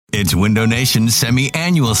It's Window Nation's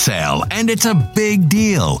semi-annual sale, and it's a big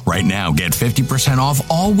deal. Right now, get 50% off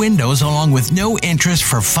all windows along with no interest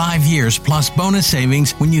for 5 years plus bonus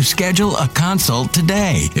savings when you schedule a consult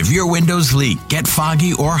today. If your windows leak, get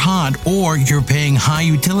foggy or hot, or you're paying high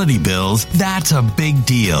utility bills, that's a big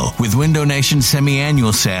deal. With Window Nation's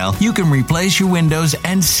semi-annual sale, you can replace your windows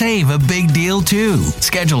and save a big deal too.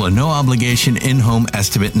 Schedule a no-obligation in-home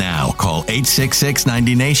estimate now. Call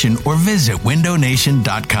 866-90NATION or visit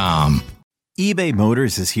windownation.com. eBay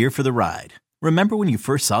Motors is here for the ride. Remember when you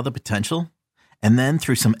first saw the potential? And then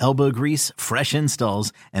through some elbow grease, fresh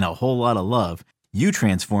installs, and a whole lot of love, you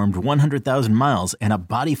transformed 100,000 miles and a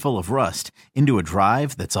body full of rust into a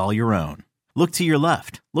drive that's all your own. Look to your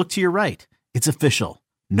left. Look to your right. It's official.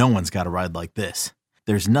 No one's got a ride like this.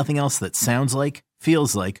 There's nothing else that sounds like,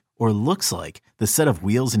 feels like, or looks like the set of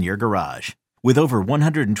wheels in your garage. With over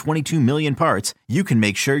 122 million parts, you can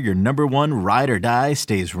make sure your number one ride or die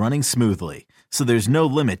stays running smoothly. So there's no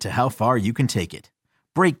limit to how far you can take it.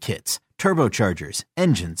 Brake kits, turbochargers,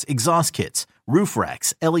 engines, exhaust kits, roof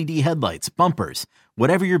racks, LED headlights, bumpers,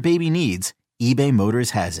 whatever your baby needs, eBay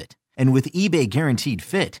Motors has it. And with eBay Guaranteed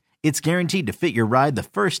Fit, it's guaranteed to fit your ride the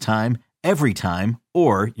first time, every time,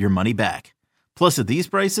 or your money back. Plus at these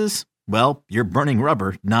prices, well, you're burning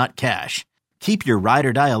rubber, not cash. Keep your ride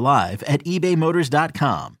or die alive at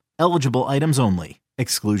ebaymotors.com. Eligible items only.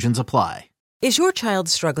 Exclusions apply. Is your child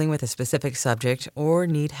struggling with a specific subject or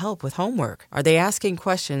need help with homework? Are they asking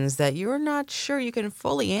questions that you're not sure you can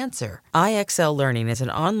fully answer? IXL Learning is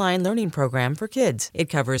an online learning program for kids.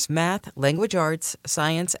 It covers math, language arts,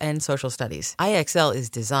 science, and social studies. IXL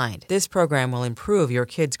is designed. This program will improve your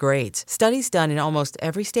kids' grades. Studies done in almost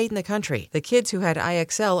every state in the country. The kids who had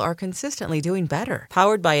IXL are consistently doing better.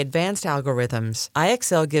 Powered by advanced algorithms,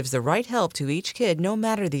 IXL gives the right help to each kid no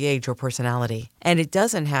matter the age or personality. And it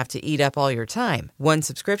doesn't have to eat up all your time. One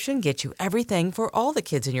subscription gets you everything for all the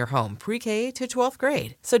kids in your home, pre-K to 12th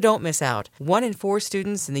grade. So don't miss out. 1 in 4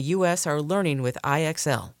 students in the U.S. are learning with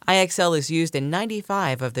IXL. IXL is used in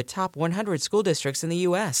 95 of the top 100 school districts in the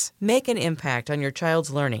U.S. Make an impact on your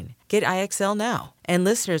child's learning. Get IXL now. And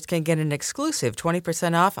listeners can get an exclusive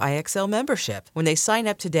 20% off IXL membership when they sign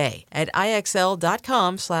up today at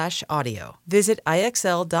IXL.com/audio. Visit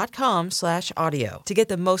IXL.com/audio to get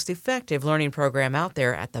the most effective learning program out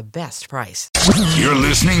there at the best price. You're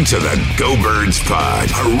listening to the Go Birds Pod,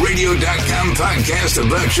 a radio.com podcast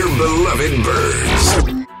about your beloved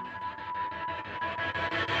birds.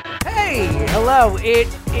 Hey, hello. It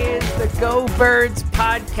is the Go Birds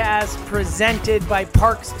podcast presented by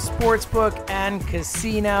Parks Sportsbook and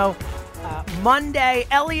Casino. Monday,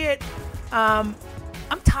 Elliot, I'm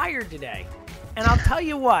tired today. And I'll tell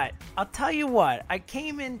you what. I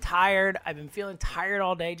came in tired. I've been feeling tired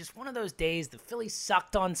all day. Just one of those days. The Phillies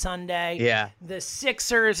sucked on Sunday. Yeah. The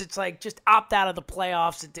Sixers, it's like just opt out of the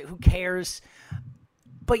playoffs. Who cares?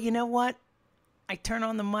 But you know what? I turn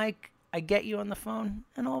on the mic. I get you on the phone,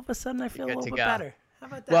 and all of a sudden I feel a little bit better. How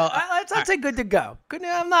about that? Well, let's say good to go. Good.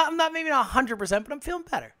 I'm not maybe not 100%, but I'm feeling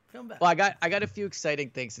better. Well, I got a few exciting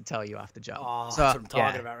things to tell you off the jump. Oh, that's what I'm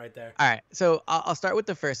talking about right there. All right, so I'll start with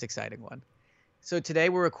the first exciting one. So today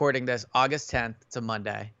we're recording this August 10th. It's a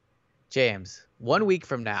Monday. James, 1 week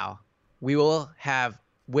from now, we will have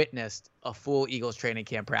witnessed a full Eagles training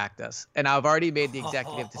camp practice, and I've already made the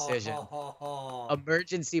executive decision.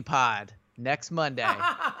 Emergency pod. Next Monday,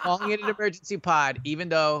 calling it an emergency pod, even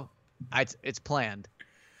though it's planned.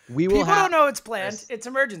 People don't know it's planned. It's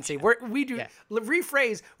emergency.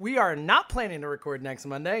 Rephrase. We are not planning to record next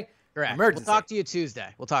Monday. Correct. Emergency. We'll talk to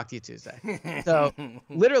you Tuesday. So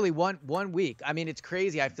literally one week. I mean, it's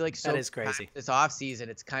crazy. I feel like that is crazy. This off season,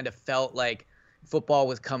 it's kind of felt like football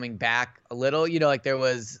was coming back a little. You know, like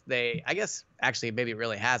I guess actually maybe it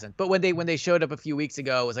really hasn't. But when they showed up a few weeks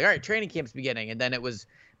ago, it was like, all right, training camp's beginning, and then it was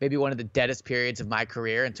maybe one of the deadest periods of my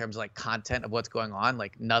career in terms of like content of what's going on.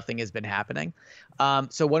 Like nothing has been happening.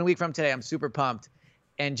 So 1 week from today, I'm super pumped.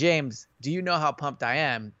 And James, do you know how pumped I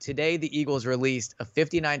am? Today, the Eagles released a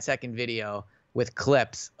 59-second video with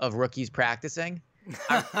clips of rookies practicing.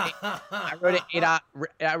 I wrote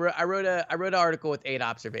an article with 8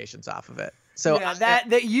 observations off of it. So yeah,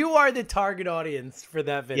 that you are the target audience for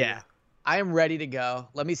that video. Yeah. I am ready to go.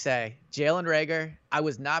 Let me say, Jalen Reagor, I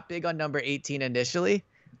was not big on number 18 initially.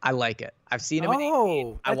 I like it. I've seen him in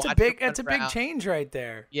 18. That's a big change right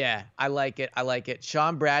there. Yeah, I like it.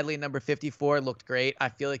 Sean Bradley, number 54, looked great. I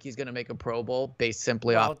feel like he's going to make a Pro Bowl based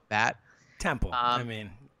simply off that. Temple.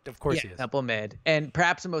 Of course he is. Temple mid. And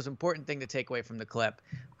perhaps the most important thing to take away from the clip,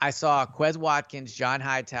 I saw Quez Watkins, John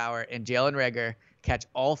Hightower, and Jalen Reagor catch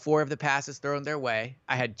all 4 of the passes thrown their way.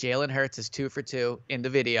 I had Jalen Hurts as 2 for 2 in the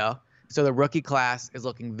video. So the rookie class is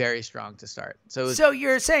looking very strong to start. So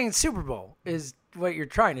you're saying Super Bowl is what you're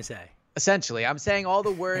trying to say? Essentially, I'm saying all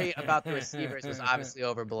the worry about the receivers was obviously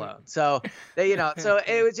overblown. So so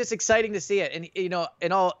it was just exciting to see it. And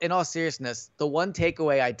in all seriousness, the one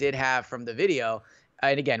takeaway I did have from the video,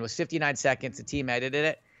 and again, was 59 seconds. The team edited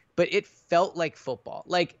it, but it felt like football.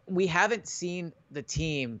 Like, we haven't seen the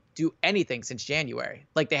team do anything since January.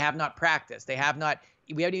 Like, they have not practiced. We haven't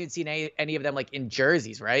even seen any of them like in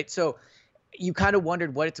jerseys, right? So you kind of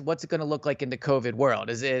wondered what's it going to look like in the COVID world.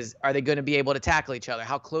 Are they going to be able to tackle each other?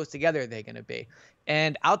 How close together are they going to be?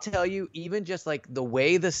 And I'll tell you, even just like the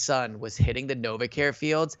way the sun was hitting the NovaCare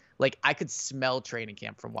fields, like I could smell training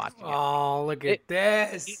camp from watching it. Oh, look at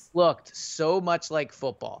this. It looked so much like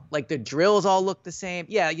football. Like the drills all looked the same.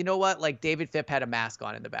 Yeah, you know what? Like David Phipp had a mask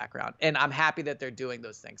on in the background. And I'm happy that they're doing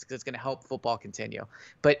those things because it's going to help football continue.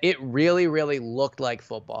 But it really, really looked like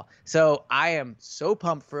football. So I am so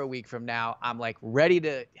pumped for a week from now. I'm like ready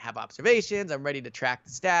to have observations. I'm ready to track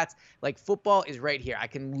the stats. Like football is right here. I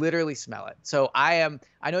can literally smell it. So I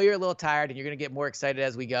know you're a little tired and you're going to get more excited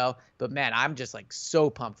as we go, but man, I'm just like so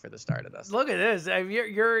pumped for the start of this. Look at this.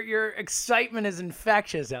 Your excitement is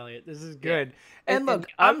infectious, Elliot. This is good. Yeah. And look,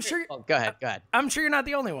 I'm sure. Oh, go ahead. I'm sure you're not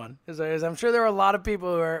the only one. As I'm sure there are a lot of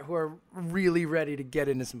people who are really ready to get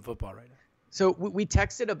into some football right now. So we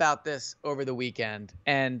texted about this over the weekend,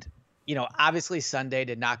 and obviously Sunday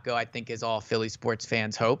did not go, I think, as all Philly sports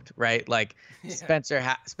fans hoped, right? Like Spencer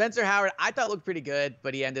Howard, I thought looked pretty good,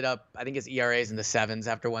 but he ended up, I think his ERA is in the 7s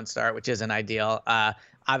after one start, which isn't ideal.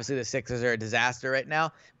 Obviously the Sixers are a disaster right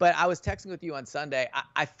now, but I was texting with you on Sunday.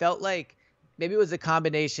 I felt like maybe it was a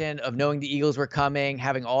combination of knowing the Eagles were coming,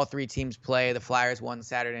 having all three teams play. The Flyers won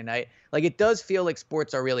Saturday night. Like, it does feel like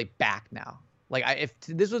sports are really back now. Like, if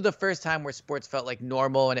this was the first time where sports felt like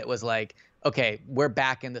normal and it was like, okay, we're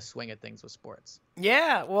back in the swing of things with sports.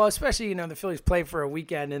 Yeah, well, especially, the Phillies play for a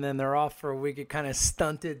weekend and then they're off for a week. It kind of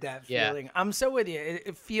stunted that feeling. Yeah. I'm so with you.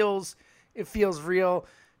 It feels real.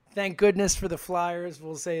 Thank goodness for the Flyers.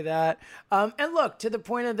 We'll say that. And look, to the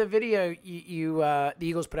point of the video the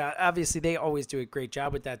Eagles put out, obviously they always do a great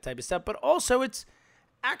job with that type of stuff, but also it's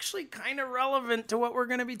actually kind of relevant to what we're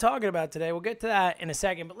going to be talking about today. We'll get to that in a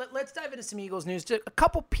second, but let's dive into some Eagles news. Just a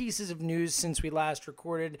couple pieces of news since we last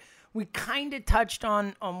recorded. We kind of touched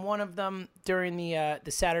on one of them during the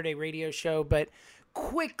Saturday radio show, but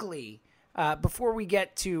quickly, before we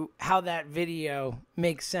get to how that video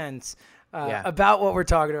makes sense about what we're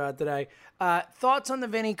talking about today, thoughts on the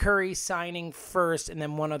Vinny Curry signing first, and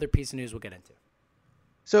then one other piece of news we'll get into.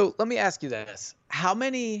 So let me ask you this.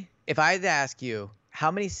 If I had to ask you, how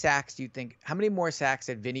many more sacks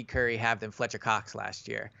did Vinny Curry have than Fletcher Cox last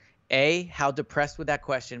year? A, how depressed would that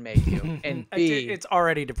question make you? And B, it's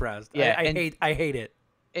already depressed. Yeah, I hate it.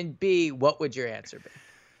 And B, what would your answer be?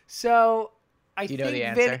 So Do you know the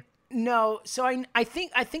answer? No. So I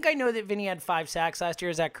think I know that Vinny had 5 sacks last year.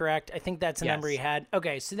 Is that correct? I think that's the number he had.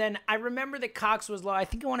 Okay. So then I remember that Cox was low. I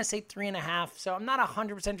think I want to say 3.5. So I'm not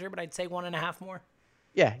 100% sure, but I'd say 1.5 more.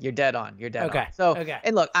 Yeah, you're dead on. Okay. So,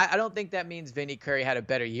 and look, I don't think that means Vinny Curry had a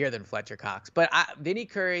better year than Fletcher Cox, but Vinny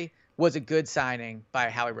Curry was a good signing by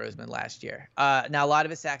Howie Roseman last year. Now, a lot of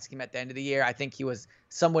his sacks came at the end of the year. I think he was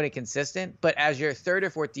somewhat inconsistent, but as your third or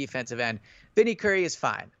fourth defensive end, Vinny Curry is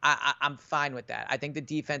fine. I'm fine with that. I think the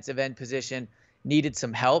defensive end position needed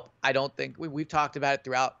some help. I don't think we've talked about it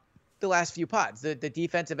throughout the last few pods. The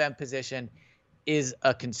defensive end position is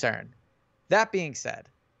a concern. That being said,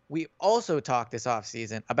 we also talked this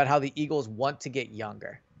offseason about how the Eagles want to get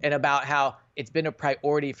younger and about how it's been a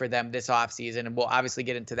priority for them this offseason. And we'll obviously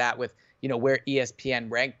get into that with, where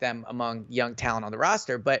ESPN ranked them among young talent on the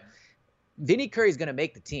roster. But Vinny Curry is going to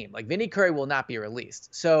make the team. Like, Vinny Curry will not be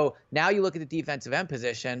released. So now you look at the defensive end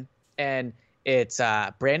position, and it's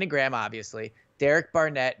Brandon Graham, obviously, Derek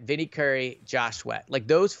Barnett, Vinny Curry, Josh Sweat. Like,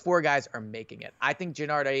 those 4 guys are making it. I think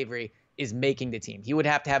Jannard Avery is making the team. He would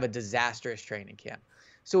have to have a disastrous training camp.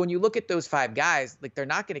 So when you look at those 5 guys, like, they're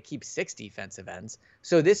not going to keep 6 defensive ends.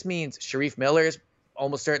 So this means Sharif Miller is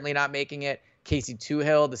almost certainly not making it. Casey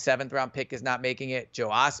Tuhill, the 7th-round pick, is not making it.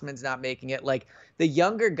 Joe Osman's not making it. Like, the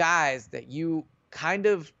younger guys that you kind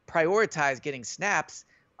of prioritize getting snaps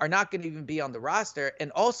are not going to even be on the roster.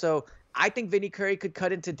 And also, I think Vinny Curry could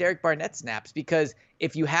cut into Derek Barnett snaps because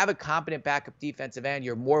if you have a competent backup defensive end,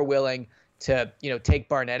 you're more willing to, take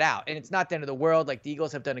Barnett out. And it's not the end of the world. Like, the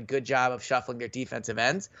Eagles have done a good job of shuffling their defensive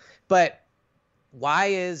ends. But why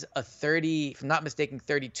is a 30, if I'm not mistaken,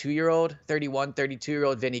 32-year-old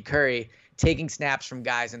Vinny Curry taking snaps from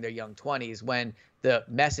guys in their young 20s when the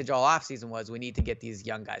message all offseason was we need to get these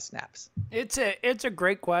young guys snaps? It's a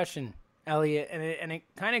great question, Elliot. And it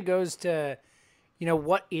kind of goes to,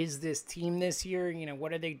 what is this team this year?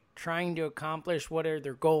 What are they trying to accomplish? What are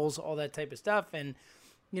their goals? All that type of stuff. And,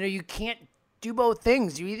 you can't do both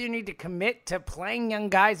things. You either need to commit to playing young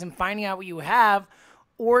guys and finding out what you have,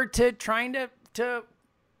 or to trying to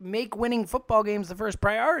make winning football games the first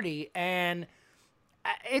priority. And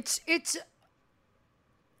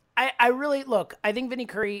I really look, I think Vinny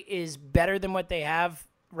Curry is better than what they have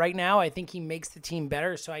right now. I think he makes the team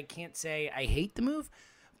better, so I can't say I hate the move.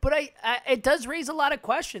 But it does raise a lot of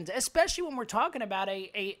questions, especially when we're talking about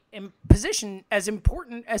a position as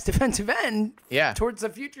important as defensive end towards the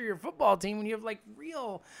future of your football team. When you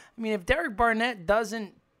have if Derek Barnett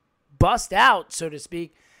doesn't bust out, so to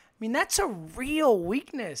speak, that's a real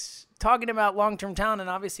weakness. Talking about long-term talent, and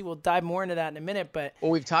obviously we'll dive more into that in a minute. But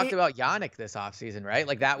we've talked about Yannick this offseason, right?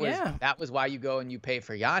 Like that was why you go and you pay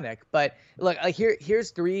for Yannick. But look, here's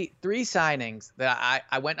three signings that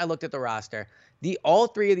I went and I looked at the roster. All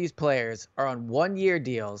three of these players are on 1-year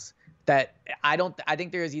deals that I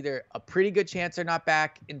think there is either a pretty good chance they're not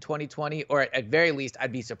back in 2020, or at very least,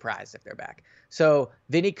 I'd be surprised if they're back. So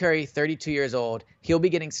Vinny Curry, 32 years old, he'll be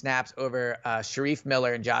getting snaps over Sharif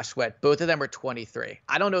Miller and Josh Sweat. Both of them are 23.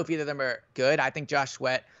 I don't know if either of them are good. I think Josh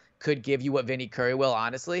Sweat could give you what Vinny Curry will,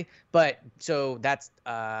 honestly. But so that's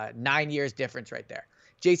 9 years difference right there.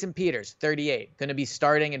 Jason Peters, 38, going to be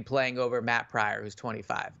starting and playing over Matt Pryor, who's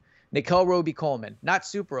 25. Nicole Roby-Coleman, not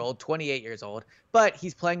super old, 28 years old, but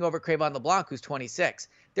he's playing over Cravon LeBlanc, who's 26.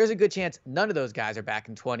 There's a good chance none of those guys are back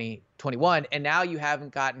in 2021, and now you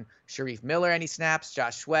haven't gotten Sharif Miller any snaps.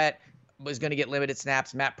 Josh Sweat was going to get limited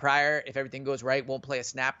snaps. Matt Pryor, if everything goes right, won't play a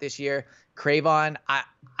snap this year. Cravon,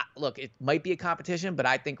 look, it might be a competition, but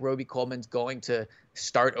I think Roby-Coleman's going to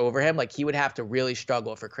start over him. Like, he would have to really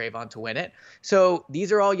struggle for Cravon to win it. So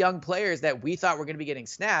these are all young players that we thought were going to be getting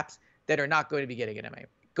snaps that are not going to be getting them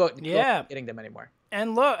getting them anymore.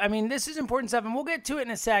 And look, this is important stuff, and we'll get to it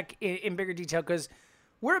in a sec in bigger detail, because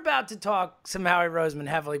we're about to talk some Howie Roseman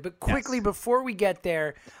heavily. But quickly, before we get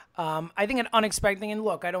there, I think an unexpected thing, and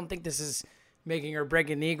look, I don't think this is making or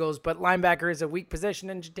breaking the Eagles, but linebacker is a weak position,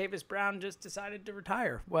 and Jatavis Brown just decided to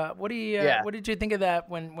retire. Well, what did you think of that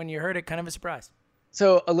when you heard it? Kind of a surprise.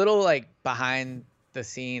 So a little behind the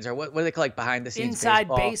scenes, or what do they call behind the scenes? Inside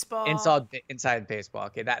baseball. Inside baseball.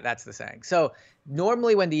 Okay, that's the saying. So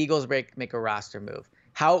normally when the Eagles make a roster move,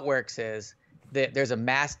 how it works is that there's a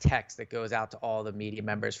mass text that goes out to all the media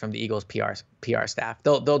members from the Eagles PR staff.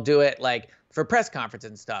 They'll do it for press conferences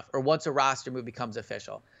and stuff, or once a roster move becomes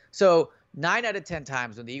official. So 9 out of 10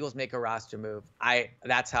 times when the Eagles make a roster move,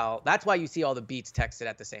 that's why you see all the beats texted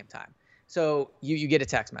at the same time. So you get a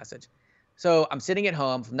text message. So I'm sitting at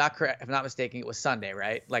home. If I'm not mistaken, it was Sunday,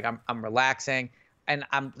 right? I'm relaxing, and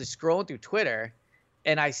I'm just scrolling through Twitter,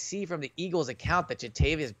 and I see from the Eagles account that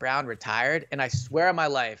Jatavis Brown retired, and I swear on my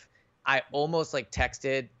life, I almost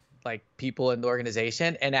texted people in the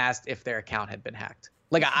organization and asked if their account had been hacked.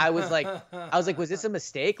 I was like, was this a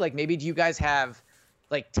mistake? Maybe do you guys have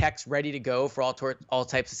text ready to go for all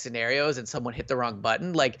types of scenarios, and someone hit the wrong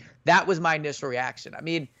button? That was my initial reaction.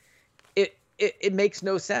 It makes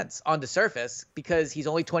no sense on the surface, because he's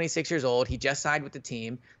only 26 years old. He just signed with the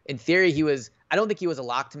team. In theory, I don't think he was a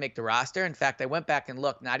lock to make the roster. In fact, I went back and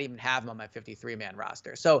looked, not even have him on my 53-man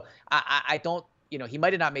roster. So I don't, he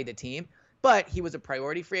might have not made the team, but he was a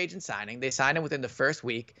priority free agent signing. They signed him within the first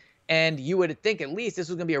week, and you would think at least this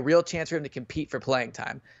was going to be a real chance for him to compete for playing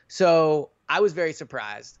time. So I was very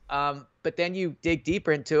surprised. But then you dig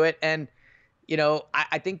deeper into it, and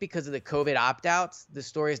I think because of the COVID opt-outs, the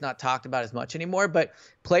story is not talked about as much anymore, but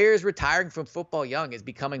players retiring from football young is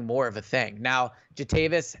becoming more of a thing. Now,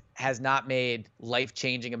 Jatavis has not made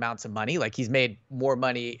life-changing amounts of money. He's made more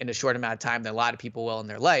money in a short amount of time than a lot of people will in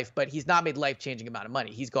their life, but he's not made life-changing amount of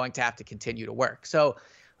money. He's going to have to continue to work. So,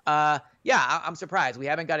 I'm surprised. We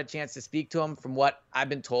haven't got a chance to speak to him. From what I've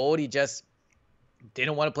been told, he just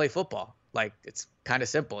didn't want to play football. It's kind of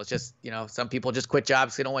simple. It's just, some people just quit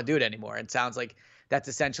jobs. They don't want to do it anymore. It sounds like that's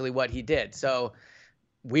essentially what he did. So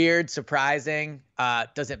weird, surprising.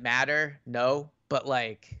 Does it matter? No. But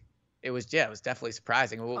it was definitely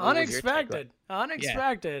surprising. Unexpected.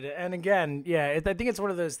 Yeah. And again, I think it's one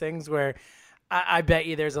of those things where I bet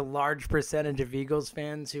you there's a large percentage of Eagles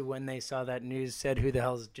fans who, when they saw that news, said, "Who the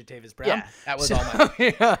hell is Jatavis Brown?" Yeah, that was all my.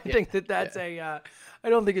 I think that's I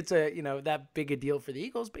don't think it's that big a deal for the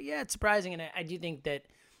Eagles, but it's surprising, and I do think that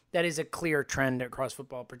is a clear trend across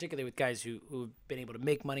football, particularly with guys who've been able to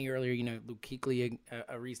make money earlier. Luke Kuechly,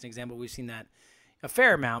 a recent example, we've seen that a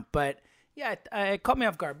fair amount, but Yeah, it caught me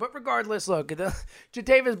off guard. But regardless, look,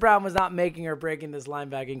 Jatavis Brown was not making or breaking this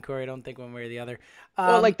linebacking core, I don't think, one way or the other.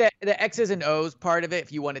 Well, like the X's and O's part of it,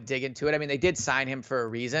 if you want to dig into it, I mean, they did sign him for a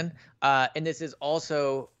reason. And this is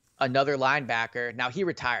also another linebacker. Now, he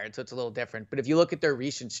retired, so it's a little different. But if you look at their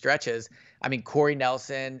recent stretches, I mean, Corey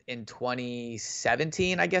Nelson in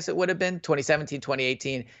 2017, I guess it would have been, 2017,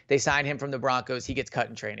 2018, they signed him from the Broncos. He gets cut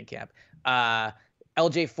in training camp.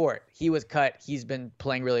 LJ Fort, he was cut. He's been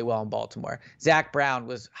playing really well in Baltimore. Zach Brown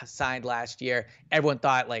was signed last year. Everyone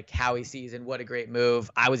thought like Howie season, what a great move.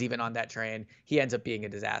 I was even on that train. He ends up being a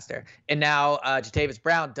disaster. And now Jatavis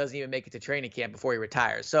Brown doesn't even make it to training camp before he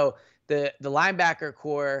retires. So the linebacker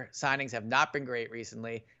core signings have not been great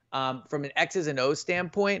recently. From an X's and O's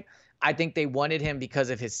standpoint, I think they wanted him because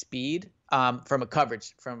of his speed in terms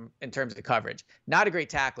of the coverage. Not a great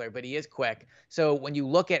tackler, but he is quick. So when you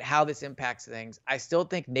look at how this impacts things, I still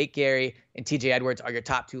think Nate Gary and TJ Edwards are your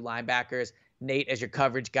top two linebackers. Nate as your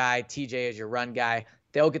coverage guy, TJ as your run guy.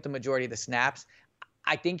 They'll get the majority of the snaps.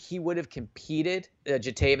 I think he would have competed,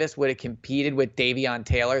 Jatavis would have competed with Davion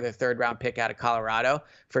Taylor, the third-round pick out of Colorado,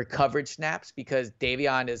 for coverage snaps because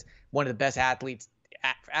Davion is one of the best athletes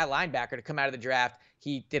at linebacker to come out of the draft.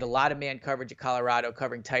 He did a lot of man coverage at Colorado,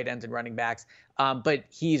 covering tight ends and running backs. But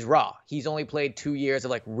he's raw. He's only played 2 years of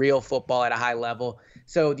like real football at a high level.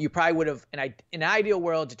 So you probably would have, in an ideal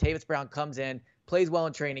world, Jatavis Brown comes in, plays well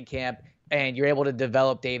in training camp, and you're able to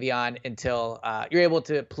develop Davion until you're able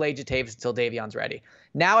to play Jatavis until Davion's ready.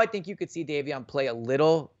 Now I think you could see Davion play a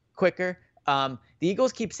little quicker. The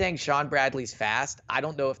Eagles keep saying Sean Bradley's fast. I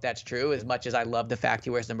don't know if that's true, as much as I love the fact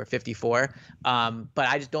he wears number 54. But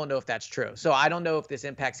I just don't know if that's true. So I don't know if this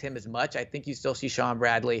impacts him as much. I think you still see Sean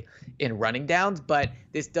Bradley in running downs, but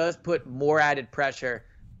this does put more added pressure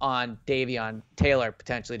on Davion Taylor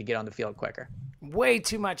potentially to get on the field quicker. Way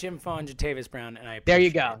too much info on Jatavis Brown, and I appreciate there you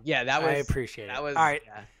go. Yeah, that was. I appreciate it. That was all right.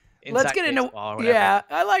 Yeah. Let's get into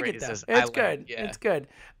I like it though. It's good. Yeah. It's good.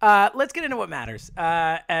 Let's get into what matters.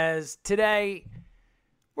 As today,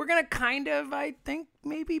 we're gonna kind of, I think,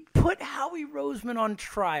 maybe put Howie Roseman on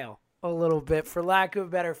trial a little bit, for lack of a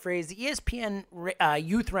better phrase. The ESPN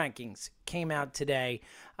youth rankings came out today,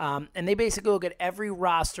 and they basically look at every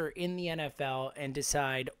roster in the NFL and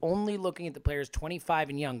decide, only looking at the players 25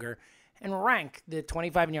 and younger, and rank the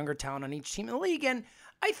 25 and younger talent on each team in the league. And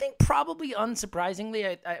I think probably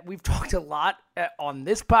unsurprisingly, we've talked a lot on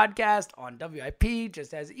this podcast, on WIP,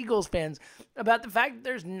 just as Eagles fans, about the fact that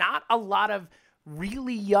there's not a lot of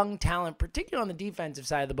really young talent, particularly on the defensive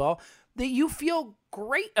side of the ball, that you feel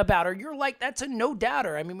great about, or you're like, that's a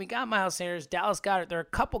no-doubter. I mean, we got Miles Sanders, Dallas Goedert, there are a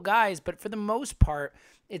couple guys, but for the most part,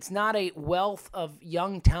 it's not a wealth of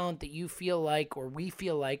young talent that you feel like, or we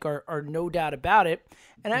feel like, are no doubt about it.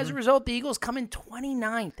 And as a result, the Eagles come in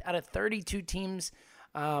 29th out of 32 teams.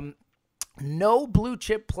 No blue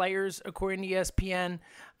chip players, according to ESPN.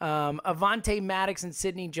 Avonte Maddox and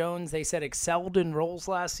Sidney Jones, they said, excelled in roles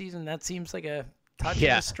last season. That seems like a touch of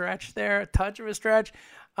a stretch there,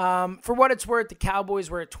 For what it's worth, the Cowboys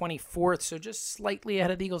were at 24th, so just slightly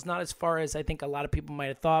ahead of the Eagles, not as far as I think a lot of people might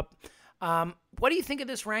have thought. What do you think of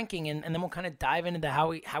this ranking? And then we'll kind of dive into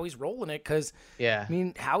how he's rolling it, because I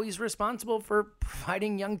mean, Howie's responsible for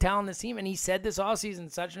providing young talent in this team, and he said this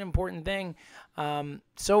offseason, such an important thing.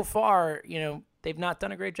 So far, they've not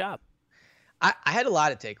done a great job. I had a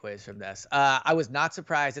lot of takeaways from this. I was not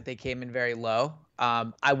surprised that they came in very low.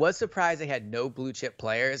 I was surprised they had no blue chip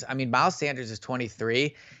players. I mean, Miles Sanders is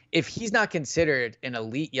 23. If he's not considered an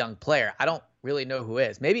elite young player, I don't really know who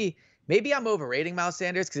is. Maybe I'm overrating Miles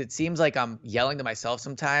Sanders, because it seems like I'm yelling to myself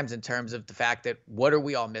sometimes in terms of the fact that what are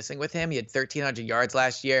we all missing with him? He had 1,300 yards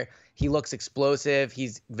last year. He looks explosive.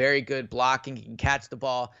 He's very good blocking. He can catch the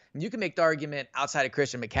ball. And you can make the argument outside of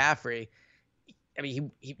Christian McCaffrey. I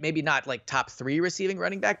mean, he maybe not like top 3 receiving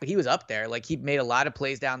running back, but he was up there. Like, he made a lot of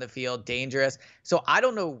plays down the field, dangerous. So I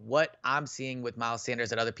don't know what I'm seeing with Miles Sanders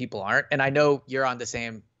that other people aren't. And I know you're on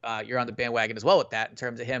the bandwagon as well with that, in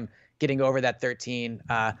terms of him getting over that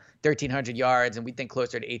 1,300 yards, and we think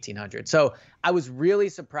closer to 1,800. So I was really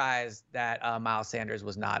surprised that Miles Sanders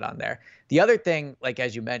was not on there. The other thing, like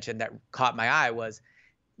as you mentioned, that caught my eye was,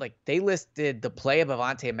 like, they listed the play of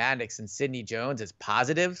Avonte Maddox and Sidney Jones as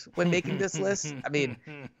positives when making this list. I mean,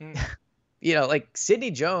 like Sidney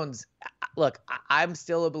Jones, look, I'm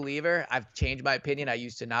still a believer. I've changed my opinion. I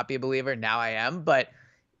used to not be a believer. Now I am. But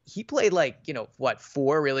he played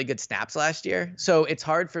 4 really good snaps last year. So it's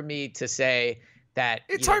hard for me to say that.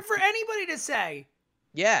 It's hard for anybody to say.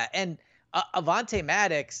 Yeah. And Avonte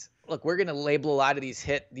Maddox, look, we're going to label a lot of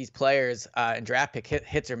these players in draft pick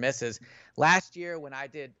hits or misses. Last year when I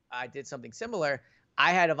did something similar,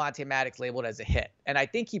 I had Avonte Maddox labeled as a hit, and I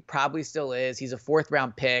think he probably still is. He's a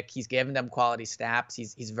 4th-round pick. He's giving them quality snaps.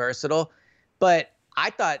 He's versatile, but I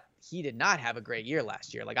thought he did not have a great year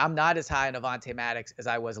last year. Like, I'm not as high on Avonte Maddox as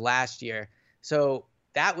I was last year, so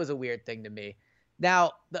that was a weird thing to me.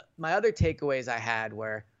 Now, my other takeaways I had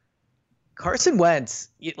were Carson Wentz.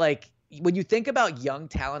 Like, when you think about young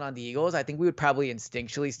talent on the Eagles, I think we would probably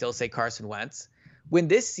instinctually still say Carson Wentz. When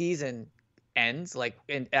this season ends,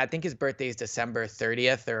 and I think his birthday is December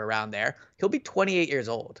 30th or around there, he'll be 28 years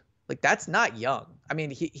old. Like, that's not young. I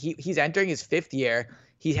mean, he's entering his 5th year.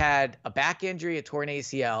 He had a back injury, a torn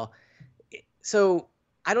ACL. So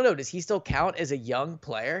I don't know. Does he still count as a young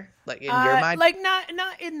player? Like, in your mind? Like, not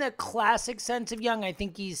in the classic sense of young. I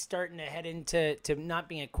think he's starting to head into not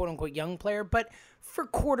being a quote unquote young player. But for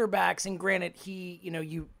quarterbacks, and granted,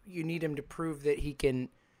 you need him to prove that he can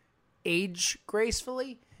age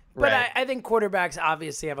gracefully. But right. I think quarterbacks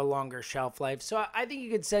obviously have a longer shelf life. So I think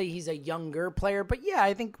you could say he's a younger player. But yeah,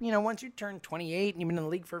 I think, once you turn 28 and you've been in the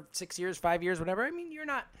league for 6 years, 5 years, whatever, I mean,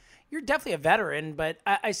 you're definitely a veteran. But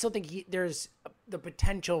I still think there's the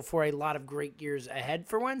potential for a lot of great years ahead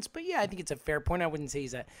for Wentz. But yeah, I think it's a fair point. I wouldn't say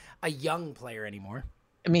he's a young player anymore.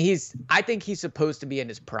 I mean, I think he's supposed to be in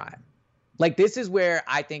his prime. Like, this is where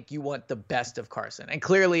I think you want the best of Carson. And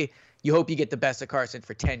clearly, you hope you get the best of Carson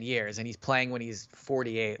for 10 years, and he's playing when he's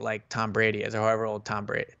 48, like Tom Brady is, or however old Tom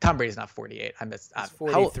Brady. Tom Brady's not 48. I missed.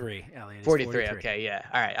 43. Elliot, 43. Okay, yeah.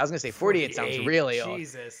 All right. I was gonna say 48 sounds really old.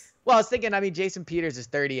 Jesus. Well, I was thinking. I mean, Jason Peters is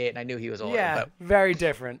 38, and I knew he was older. Yeah, but very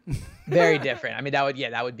different. Very different. I mean,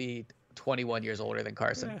 that would be 21 years older than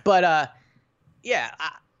Carson. Yeah. But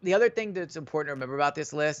the other thing that's important to remember about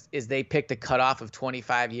this list is they picked a cutoff of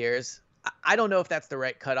 25 years. I don't know if that's the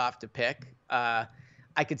right cutoff to pick.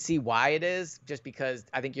 I could see why it is, just because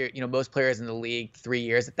I think most players in the league 3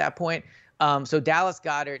 years at that point. So Dallas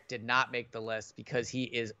Goedert did not make the list because he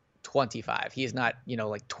is 25. He is not,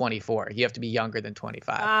 like 24. You have to be younger than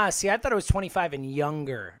 25. See, I thought it was 25 and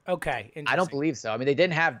younger. Okay. I don't believe so. I mean, they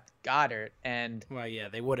didn't have Goedert, and well, yeah,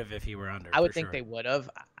 they would have if he were under. I would think they would have.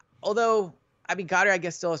 Although, I mean, Goedert, I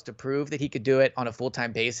guess, still has to prove that he could do it on a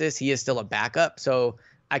full-time basis. He is still a backup, so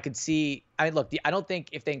I could see. I mean, look, I don't think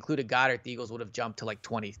if they included Goedert, the Eagles would have jumped to like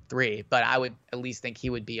 23, but I would at least think he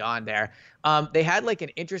would be on there. They had like an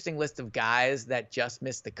interesting list of guys that just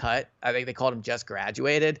missed the cut. I think they called them just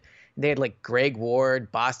graduated. They had like Greg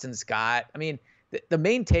Ward, Boston Scott. I mean, the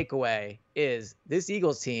main takeaway is this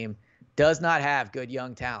Eagles team does not have good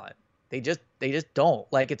young talent. They just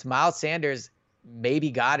don't. Like, it's Miles Sanders,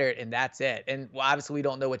 maybe Goedert, and that's it. And obviously we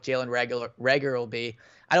don't know what Jalen Reagor will be.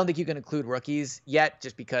 I don't think you can include rookies yet,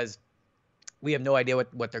 just because we have no idea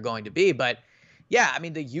what they're going to be. But yeah, I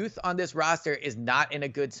mean, the youth on this roster is not in a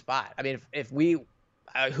good spot. I mean, if we,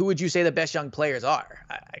 who would you say the best young players are?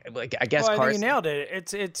 I guess Carson. I think you nailed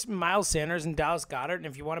it. It's Miles Sanders and Dallas Goedert, and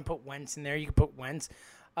if you want to put Wentz in there, you can put Wentz.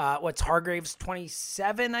 What's Hargrave's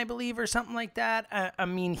 27, I believe, or something like that. I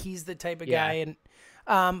mean, he's the type of guy. And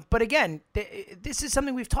but again, this is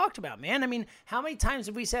something we've talked about, man. I mean, how many times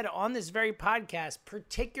have we said on this very podcast,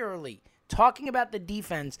 particularly talking about the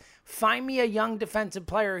defense, find me a young defensive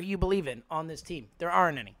player you believe in on this team? There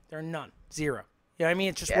aren't any. There are none. Zero. You know what I mean?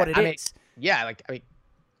 It's just what it is.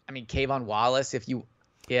 I mean, Kayvon Wallace, if you,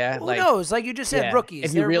 who knows? Like you just said, rookies.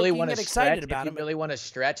 If you really want to excited about him. Really want to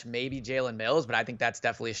stretch, maybe Jalen Mills, but I think that's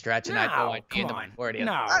definitely a stretch, and I don't want to be in the minority.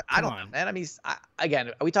 I don't know, man. I mean,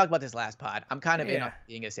 again, we talked about this last pod. I'm kind of in on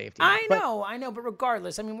being a safety. I know, but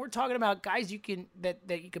regardless, I mean, we're talking about guys you can that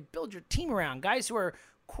you can build your team around, guys who are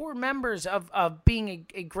core members of being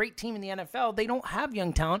a great team in the NFL. They don't have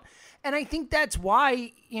young talent, and I think that's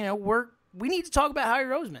why we need to talk about Howie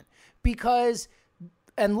Roseman, because.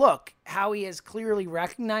 And look, Howie has clearly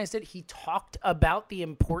recognized it. He talked about the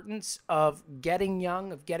importance of getting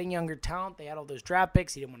younger talent. They had all those draft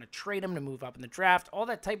picks. He didn't want to trade them to move up in the draft, all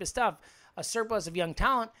that type of stuff, a surplus of young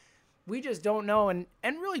talent. We just don't know and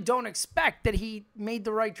really don't expect that he made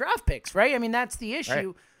the right draft picks, right? I mean, that's the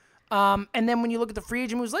issue. Right. And then when you look at the free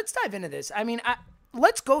agent moves, let's dive into this. I mean,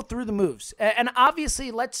 let's go through the moves. And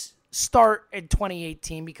obviously, let's start in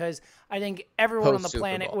 2018, because I think everyone on the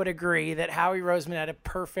planet would agree that Howie Roseman had a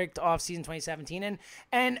perfect offseason 2017.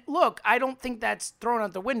 And look, I don't think that's thrown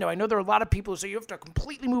out the window. I know there are a lot of people who say you have to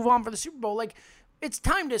completely move on for the Super Bowl. Like, it's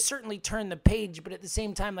time to certainly turn the page, but at the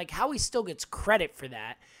same time, like, Howie still gets credit for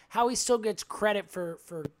that. Howie still gets credit for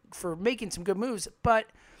making some good moves. But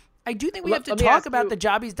I do think we have to talk about the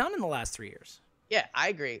job he's done in the last 3 years. Yeah, I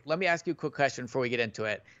agree. Let me ask you a quick question before we get into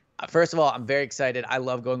it. First of all, I'm very excited. I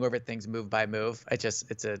love going over things move by move.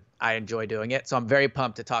 I enjoy doing it. So I'm very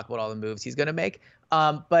pumped to talk about all the moves he's going to make.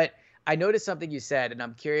 But I noticed something you said, and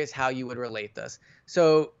I'm curious how you would relate this.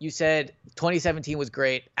 So you said 2017 was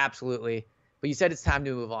great, absolutely, but you said it's time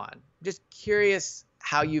to move on. Just curious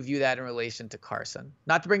how you view that in relation to Carson.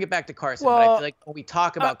 Not to bring it back to Carson, but I feel like when we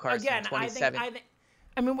talk about Carson, again,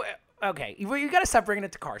 2017. Okay, you got to stop bringing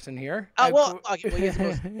it to Carson here. Okay, well, he's the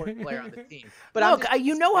most important player on the team. But look,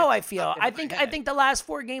 you know how I feel. I think the last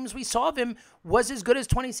 4 games we saw of him was as good as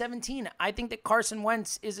 2017. I think that Carson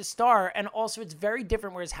Wentz is a star, and also it's very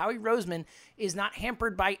different. Whereas Howie Roseman is not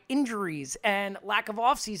hampered by injuries and lack of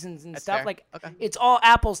off seasons and stuff. Fair. Like Okay. it's all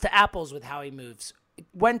apples to apples with how he moves.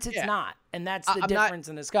 Wentz, it's not, and that's the difference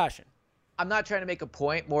in discussion. I'm not trying to make a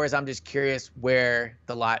point, more as I'm just curious where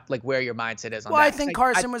where your mindset is on that. Well, I think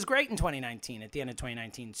Carson was great in 2019, at the end of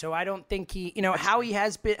 2019. So I don't think how he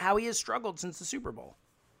has struggled since the Super Bowl.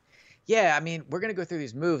 Yeah, I mean, we're gonna go through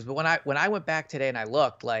these moves, but when I went back today and I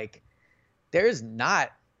looked, like, there's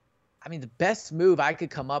not. I mean, the best move I could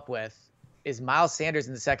come up with is Miles Sanders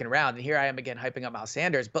in the second round, and here I am again hyping up Miles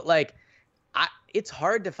Sanders, but like, it's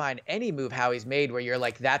hard to find any move Howie's made where you're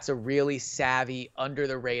like, that's a really savvy, under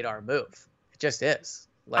the radar move. It just is.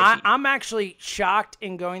 Like, I'm actually shocked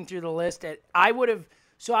in going through the list. I've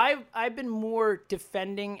been more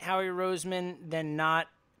defending Howie Roseman than not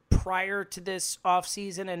prior to this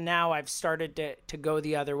offseason, and now I've started to go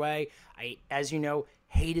the other way. I, as you know,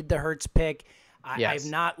 hated the Hurts pick. I've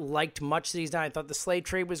not liked much that he's done. I thought the Slay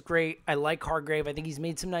trade was great. I like Hargrave. I think he's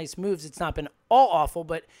made some nice moves. It's not been all awful,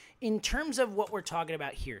 but in terms of what we're talking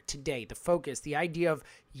about here today, the focus, the idea of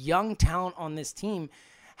young talent on this team,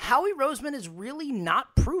 Howie Roseman has really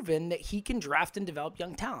not proven that he can draft and develop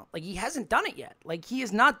young talent. Like, he hasn't done it yet. Like, he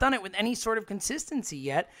has not done it with any sort of consistency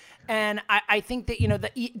yet. And I think that,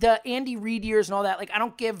 the Andy Reid years and all that, like, I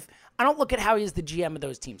don't look at Howie as the GM of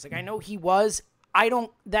those teams. Like, I know he was.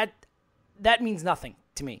 That means nothing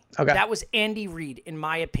to me. Okay. That was Andy Reid, in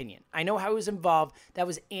my opinion. I know how he was involved. That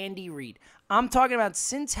was Andy Reid. I'm talking about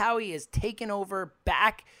since Howie has taken over,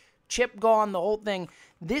 back, chip gone, the whole thing.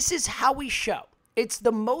 This is Howie's show. It's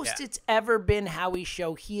the most it's ever been Howie's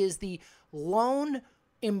show. He is the lone,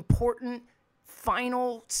 important,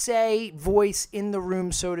 final say voice in the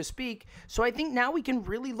room, so to speak. So I think now we can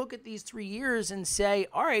really look at these 3 years and say,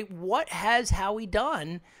 all right, what has Howie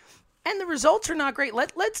done? And the results are not great.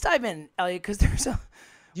 Let's dive in, Elliot, because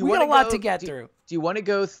we got a lot to get through. Do you want to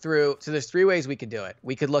go through? So there's 3 ways we could do it.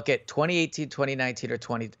 We could look at 2018, 2019, or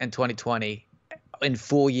 2020 in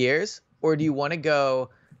full years, or do you want to go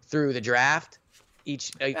through the draft?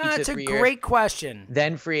 Each That's of 3 a years, great question.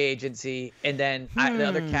 Then free agency, and then the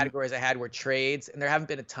other categories I had were trades, and there haven't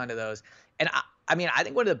been a ton of those. And I mean, I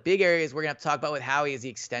think one of the big areas we're gonna have to talk about with Howie is the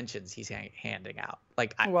extensions he's handing out.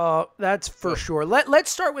 Well, that's for sure.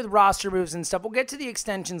 Let's start with roster moves and stuff. We'll get to the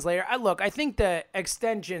extensions later. I think the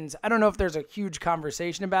extensions, I don't know if there's a huge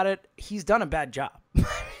conversation about it. He's done a bad job.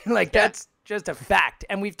 That's just a fact.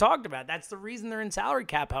 And we've talked about it. That's the reason they're in salary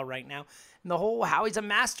cap hell right now. And the whole Howie's a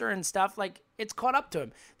master and stuff, it's caught up to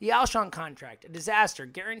him. The Alshon contract, a disaster.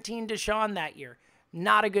 Guaranteeing Deshaun that year,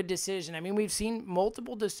 not a good decision. I mean, we've seen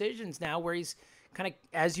multiple decisions now where he's kind of,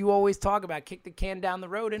 as you always talk about, kick the can down the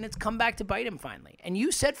road, and it's come back to bite him finally. And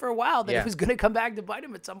you said for a while that it was going to come back to bite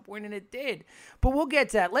him at some point, and it did. But we'll get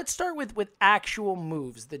to that. Let's start with actual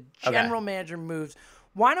moves, the general manager moves.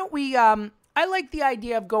 Why don't we I like the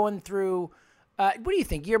idea of going through, what do you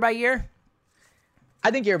think, year by year?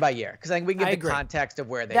 I think year by year, because I think we can get the context of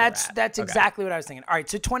where they were at. That's exactly what I was thinking. All right,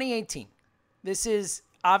 so 2018. This is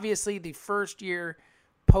obviously the first year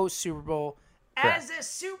post-Super Bowl. As a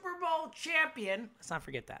Super Bowl champion. Let's not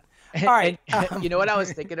forget that. All right. You know what I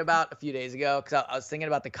was thinking about a few days ago? Because I was thinking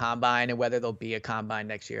about the combine and whether there'll be a combine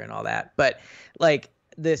next year and all that. But,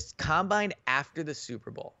 this combine after the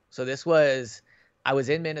Super Bowl. So I was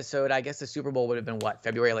in Minnesota. I guess the Super Bowl would have been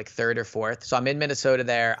February 3rd or 4th. So I'm in Minnesota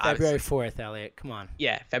there. February 4th, Elliot. Come on.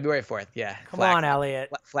 Yeah, February 4th. Yeah. Come on,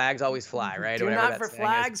 Elliot. Flags always fly, right? Do not for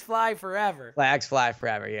flags fly forever. Flags fly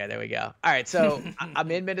forever. Yeah, there we go. All right, so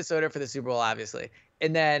I'm in Minnesota for the Super Bowl, obviously.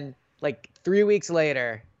 And then 3 weeks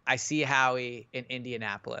later, I see Howie in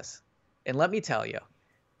Indianapolis. And let me tell you,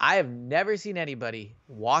 I have never seen anybody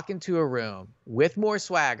walk into a room with more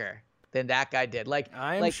swagger than that guy did.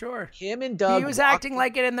 I am sure. Him and Doug. He was acting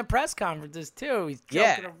like it in the press conferences too. He's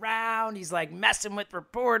joking around. He's messing with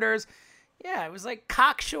reporters. Yeah, it was like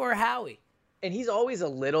cocksure Howie. And he's always a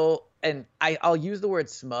little, and I'll use the word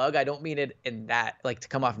smug. I don't mean it in that to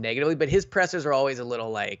come off negatively, but his pressers are always a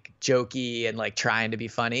little jokey and trying to be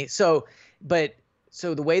funny. So the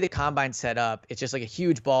way the combine's set up, it's just a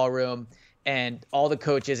huge ballroom. And all the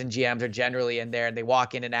coaches and GMs are generally in there, and they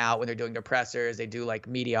walk in and out when they're doing their pressers. They do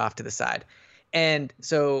media off to the side. And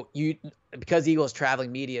so because Eagles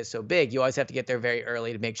traveling media is so big, you always have to get there very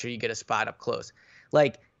early to make sure you get a spot up close.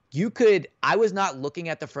 Like I was not looking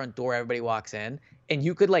at the front door, everybody walks in, and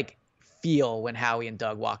you could like feel when Howie and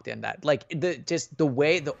Doug walked in that like the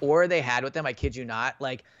way, the aura they had with them, I kid you not,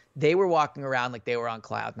 like they were walking around like they were on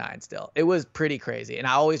cloud nine still. It was pretty crazy. And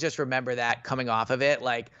I always just remember that coming off of it,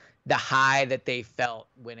 like the high that they felt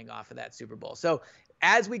winning off of that Super Bowl. So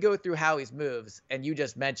as we go through Howie's moves, and you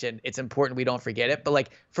just mentioned it's important we don't forget it, but like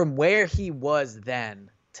from where he was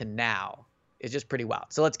then to now is just pretty wild.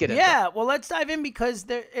 So let's get into it. Yeah, well, let's dive in because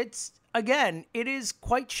it is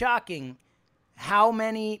quite shocking how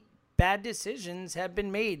many bad decisions have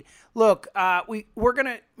been made. Look, we're going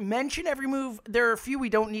to mention every move. There are a few we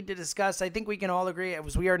don't need to discuss. I think we can all agree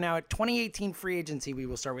as we are now at 2018 free agency. We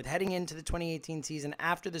will start with heading into the 2018 season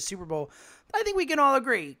after the Super Bowl. I think we can all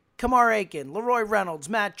agree. Kamar Aiken, Leroy Reynolds,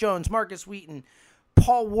 Matt Jones, Marcus Wheaton,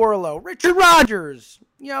 Paul Warlow, Richard Rodgers,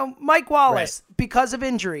 Mike Wallace because of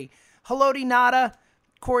injury, Haloti Ngata,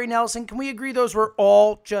 Corey Nelson. Can we agree those were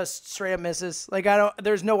all just straight up misses? Like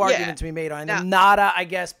there's no argument to be made on. And Ngata, I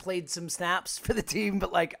guess, played some snaps for the team,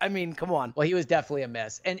 but come on. Well, he was definitely a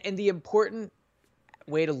miss. And the important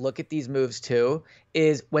way to look at these moves too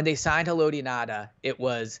is when they signed Haloti Ngata, it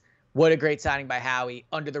was what a great signing by Howie,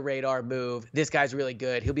 under the radar move. This guy's really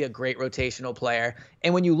good. He'll be a great rotational player.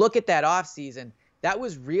 And when you look at that offseason, that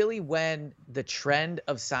was really when the trend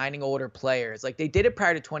of signing older players, like they did it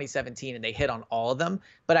prior to 2017 and they hit on all of them.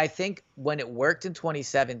 But I think when it worked in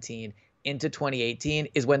 2017 into 2018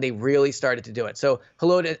 is when they really started to do it. So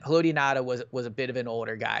Haloti Ngata was a bit of an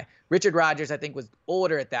older guy. Richard Rodgers, I think, was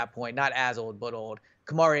older at that point, not as old, but old.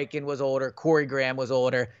 Kamar Aiken was older. Corey Graham was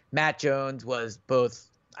older. Matt Jones was both,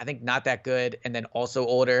 I think, not that good, and then also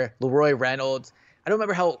older. Leroy Reynolds, I don't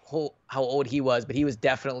remember how old he was, but he was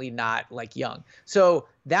definitely not like young. So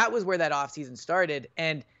that was where that offseason started.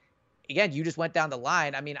 And again, you just went down the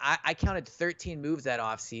line. I mean, I counted 13 moves that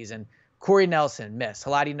offseason. Corey Nelson, miss.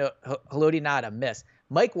 Haloti Ngata, miss.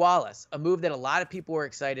 Mike Wallace, a move that a lot of people were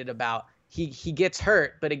excited about. He gets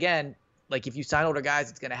hurt, but again, like if you sign older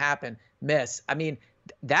guys, it's going to happen. Miss. I mean,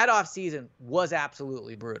 that offseason was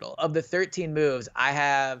absolutely brutal. Of the 13 moves, I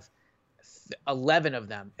have 11 of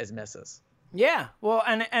them as misses. Yeah, well,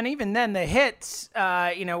 and even then, the hits,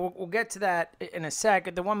 we'll get to that in a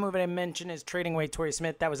sec. The one move I mentioned is trading away Torrey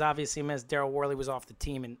Smith. That was obviously a miss. Daryl Worley was off the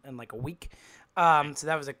team in like a week, so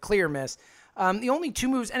that was a clear miss. The only two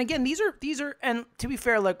moves, and again, these are, and to be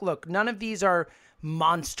fair, look, none of these are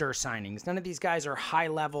monster signings. None of these guys are high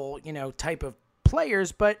level, type of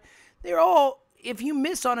players, but they're all, if you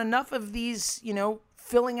miss on enough of these,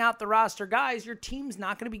 filling out the roster guys, your team's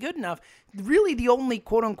not going to be good enough. Really, the only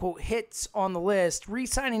quote-unquote hits on the list,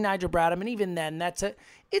 re-signing Nigel Bradham, and even then,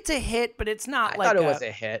 it's a hit, but it's not I thought it was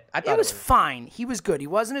a hit. I thought it was fine. He was good. He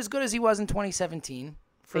wasn't as good as he was in 2017.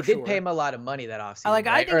 They did pay him a lot of money that offseason.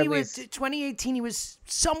 I think he was 2018. He was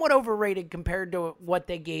somewhat overrated compared to what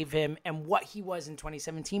they gave him and what he was in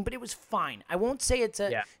 2017. But it was fine. I won't say it's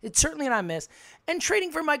certainly not a miss. And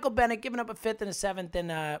trading for Michael Bennett, giving up a fifth and a seventh, and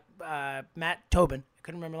Matt Tobin. I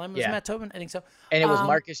couldn't remember. Was it Matt Tobin? I think so. And it was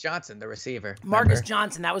Marcus Johnson, the receiver. Marcus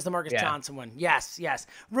Johnson. That was the Marcus Johnson one. Yes.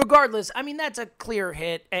 Regardless, I mean, that's a clear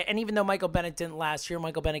hit. And even though Michael Bennett didn't last year,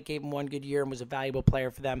 Michael Bennett gave him one good year and was a valuable player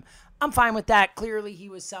for them. I'm fine with that. Clearly, he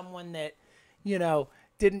was someone that,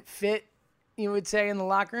 didn't fit, you would say, in the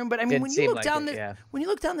locker room. But I mean, when you look down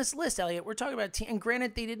this list, Elliot, we're talking about a team. And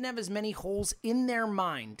granted, they didn't have as many holes in their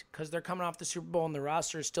mind because they're coming off the Super Bowl and the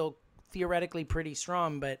roster is still theoretically pretty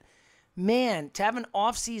strong. But man, to have an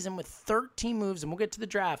offseason with 13 moves, and we'll get to the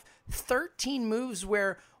draft, 13 moves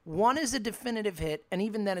where one is a definitive hit, and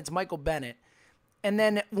even then it's Michael Bennett, and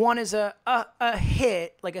then one is a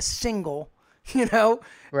hit, like a single, right.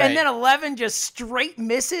 And then 11 just straight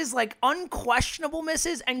misses, like unquestionable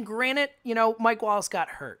misses. And granted, Mike Wallace got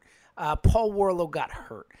hurt. Paul Warlow got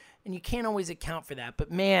hurt. And you can't always account for that.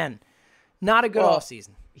 But, man, not a good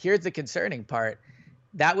offseason. Here's the concerning part.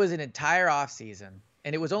 That was an entire offseason.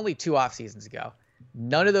 And it was only 2 off seasons ago.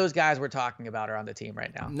 None of those guys we're talking about are on the team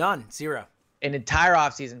right now. None. Zero. An entire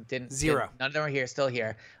offseason didn't. Zero. None of them are here. Still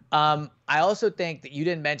here. I also think that you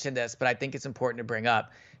didn't mention this, but I think it's important to bring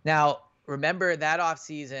up. Now, remember that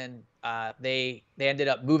offseason, they ended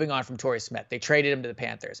up moving on from Torrey Smith. They traded him to the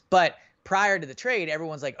Panthers. But prior to the trade,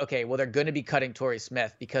 everyone's like, okay, well, they're going to be cutting Torrey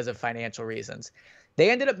Smith because of financial reasons. They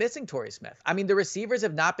ended up missing Torrey Smith. I mean, the receivers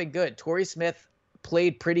have not been good. Torrey Smith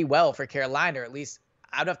played pretty well for Carolina, or at least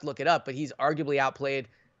I'd have to look it up, but he's arguably outplayed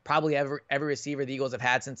probably every receiver the Eagles have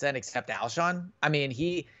had since then, except Alshon. I mean,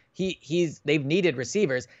 they've needed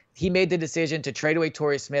receivers. He made the decision to trade away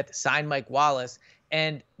Torrey Smith, sign Mike Wallace,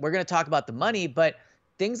 And we're going to talk about the money, but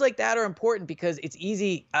things like that are important because it's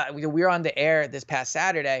easy. We were on the air this past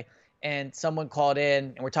Saturday and someone called in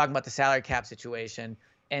and we're talking about the salary cap situation.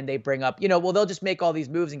 And they bring up, well, they'll just make all these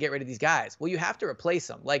moves and get rid of these guys. Well, you have to replace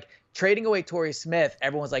them. Like trading away Torrey Smith,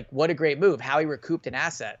 everyone's like, what a great move. How he recouped an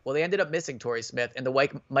asset. Well, they ended up missing Torrey Smith and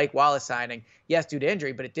the Mike Wallace signing, yes, due to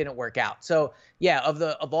injury, but it didn't work out. So yeah,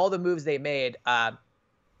 of all the moves they made, I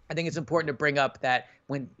think it's important to bring up that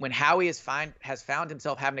when Howie has found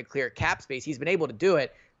himself having to clear cap space, he's been able to do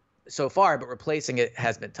it so far, but replacing it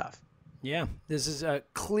has been tough. Yeah, this is a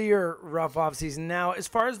clear rough offseason. Now, as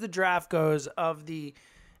far as the draft goes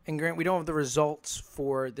and Grant, we don't have the results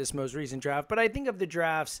for this most recent draft, but I think of the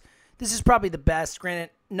drafts, this is probably the best. Granted,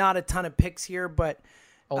 not a ton of picks here, but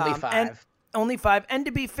only 5. Only 5. And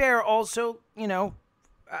to be fair, also,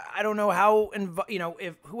 I don't know how,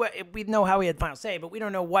 if we know how he had final say, but we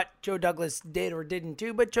don't know what Joe Douglas did or didn't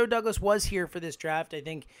do. But Joe Douglas was here for this draft. I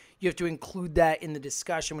think you have to include that in the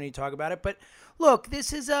discussion when you talk about it. But look,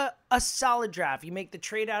 this is a solid draft. You make the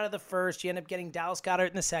trade out of the first. You end up getting Dallas Goedert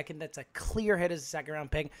in the second. That's a clear hit as a second-round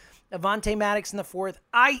pick. Avonte Maddox in the fourth.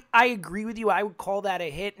 I agree with you. I would call that a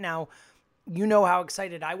hit. Now, you know how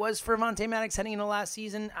excited I was for Avonte Maddox heading into last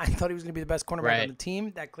season. I thought he was going to be the best cornerback on the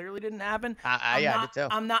team. That clearly didn't happen. I did too.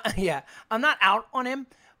 I'm not out on him,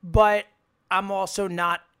 but I'm also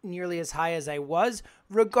not nearly as high as I was.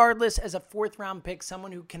 Regardless, as a fourth-round pick,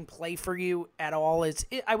 someone who can play for you at all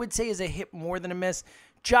I would say is a hit more than a miss.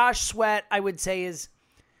 Josh Sweat, I would say, is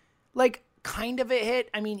like kind of a hit.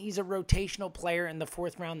 I mean, he's a rotational player in the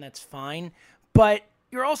fourth round. That's fine, but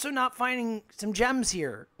you're also not finding some gems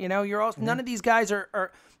here. You're also none of these guys are. I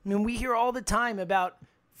mean, we hear all the time about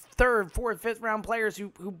third, fourth, fifth round players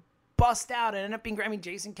who bust out and end up being great. I mean,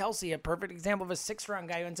 Jason Kelsey, a perfect example of a sixth round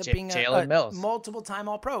guy who ends up being a multiple time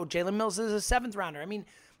All Pro. Jalen Mills is a seventh rounder. I mean,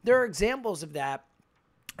 there are examples of that.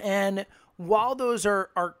 And while those are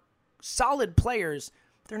solid players,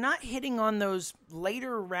 they're not hitting on those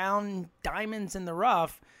later round diamonds in the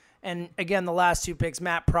rough. And again, the last 2 picks,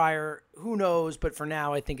 Matt Pryor, who knows, but for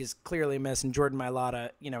now, I think is clearly a miss. And Jordan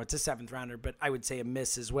Mailata, it's a seventh rounder, but I would say a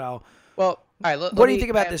miss as well. Well, all right. What do you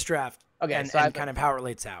think about this draft? Okay, and kind of how it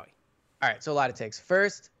relates to Howie? All right, so a lot of takes.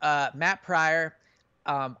 First, Matt Pryor,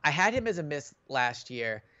 I had him as a miss last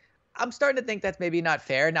year. I'm starting to think that's maybe not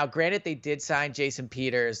fair. Now, granted, they did sign Jason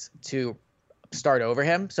Peters to start over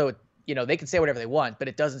him, so they can say whatever they want, but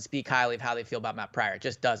it doesn't speak highly of how they feel about Matt Pryor. It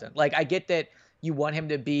just doesn't. Like, I get that you want him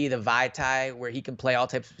to be the Vaitai where he can play all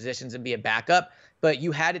types of positions and be a backup, but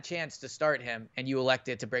you had a chance to start him and you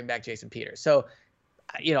elected to bring back Jason Peters. So,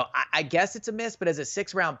 I guess it's a miss, but as a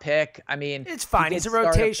 6th-round pick, I mean, it's fine. He's a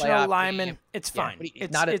rotational lineman. Game. It's fine.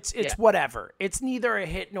 It's whatever. It's neither a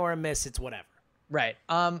hit nor a miss. It's whatever. Right.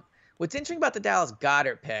 What's interesting about the Dallas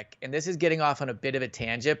Goedert pick, and this is getting off on a bit of a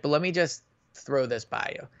tangent, but let me just throw this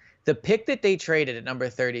by you. The pick that they traded at number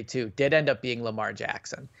 32 did end up being Lamar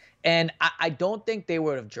Jackson. And I don't think they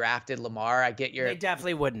would have drafted Lamar. I get They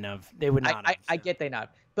definitely wouldn't have. They would not have. I get they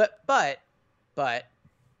not. But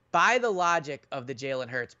by the logic of the Jalen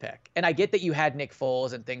Hurts pick, and I get that you had Nick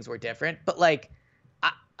Foles and things were different, but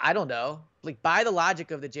I don't know. Like, by the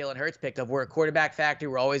logic of the Jalen Hurts pick of we're a quarterback factory,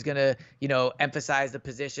 we're always going to, emphasize the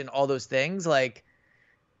position, all those things. Like,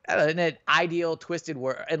 I don't know, in an ideal twisted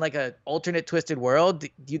world, in like an alternate twisted world, do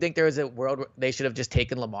you think there was a world where they should have just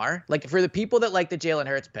taken Lamar? Like, for the people that like the Jalen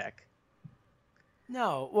Hurts pick.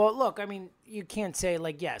 No. Well, look, I mean, you can't say,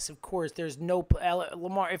 yes, of course, there's no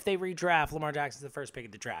Lamar. If they redraft, Lamar Jackson's the first pick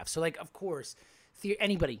of the draft. So, of course,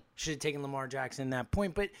 anybody should have taken Lamar Jackson at that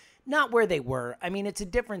point, but not where they were. I mean, it's a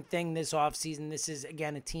different thing this offseason. This is,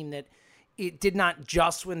 again, a team that it did not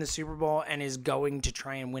just win the Super Bowl and is going to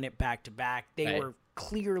try and win it back-to-back. They were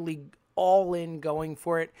clearly all in going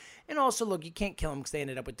for it. And also, look, you can't kill them because they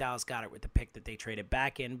ended up with Dallas Goedert with the pick that they traded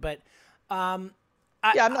back in. But I'm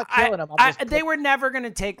not killing them. They were never going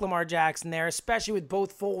to take Lamar Jackson there, especially with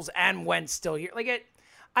both Foles and Wentz still here.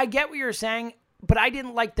 I get what you're saying, but I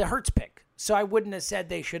didn't like the Hurts pick. So I wouldn't have said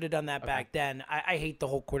they should have done that back then. I hate the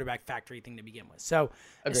whole quarterback factory thing to begin with. So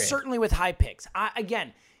certainly with high picks.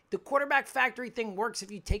 Again, the quarterback factory thing works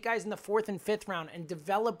if you take guys in the 4th and 5th round and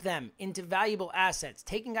develop them into valuable assets.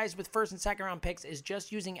 Taking guys with 1st and 2nd round picks is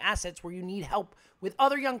just using assets where you need help with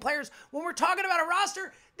other young players. When we're talking about a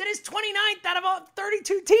roster that is 29th out of all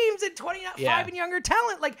 32 teams and 25 and younger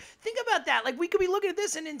talent, think about that. We could be looking at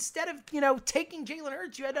this, and instead of taking Jalen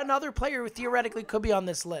Hurts, you had another player who theoretically could be on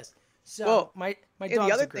this list. So my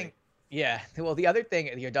dog's agree. Yeah. Well, the other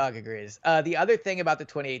thing, your dog agrees. The other thing about the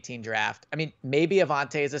 2018 draft, I mean, maybe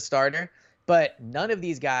Avonte is a starter, but none of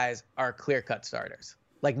these guys are clear-cut starters.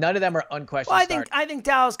 Like none of them are unquestioned. Well, I think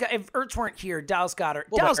Dallas. If Ertz weren't here, Dallas Goedert.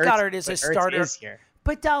 Well, Dallas Goedert is a Ertz starter. is here.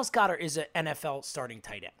 But Dallas Goedert is an NFL starting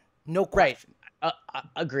tight end. No question. Right.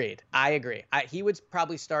 Agreed. I agree. He would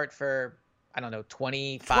probably start for, I don't know,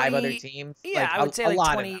 25 other teams. Yeah, like, I would say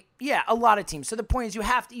like 20. Yeah, a lot of teams. So the point is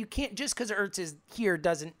you can't, just because Ertz is here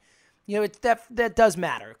doesn't, that does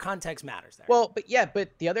matter. Context matters there. Well,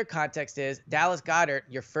 but the other context is Dallas Goedert,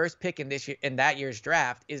 your first pick in that year's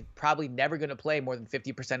draft, is probably never going to play more than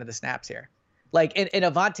 50% of the snaps here. Like, and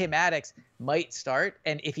Avonte Maddox might start,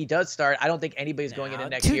 and if he does start, I don't think anybody's going into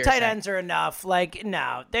next year. Two tight ends are enough. Like,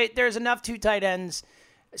 no, there's enough two tight ends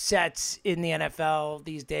sets in the NFL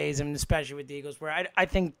these days, and especially with the Eagles, where I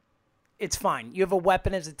think it's fine. You have a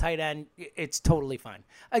weapon as a tight end, it's totally fine.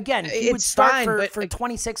 Again, he would start for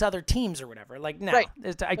 26 other teams or whatever. Like, no, right.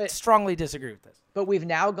 I strongly disagree with this. But we've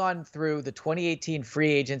now gone through the 2018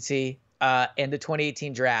 free agency and the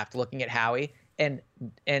 2018 draft looking at Howie.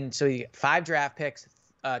 And so you get 5 draft picks,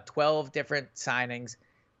 12 different signings.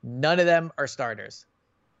 None of them are starters.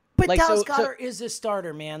 But like, Dallas Goedert is a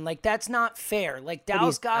starter, man. Like, that's not fair. Like,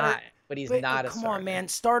 Dallas Goedert. But he's not a starter. Come on, man.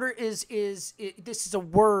 Starter is this is a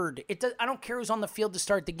word. I don't care who's on the field to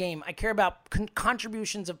start the game. I care about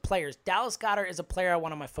contributions of players. Dallas Goedert is a player I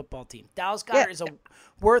want on my football team. Dallas Goedert is a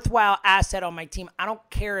worthwhile asset on my team. I don't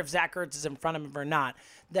care if Zach Ertz is in front of him or not.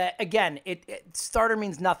 That again, starter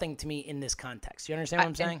means nothing to me in this context. You understand what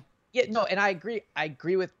I'm saying? And I agree. I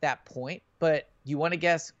agree with that point. But you want to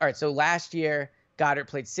guess? All right. So last year, Goddard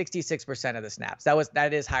played 66% of the snaps.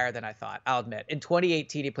 That is higher than I thought, I'll admit. In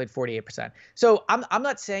 2018, he played 48%. So I'm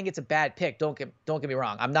not saying it's a bad pick. Don't get me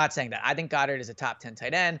wrong. I'm not saying that. I think Goddard is a top 10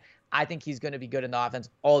 tight end. I think he's going to be good in the offense.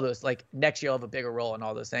 All those, like, next year he'll have a bigger role in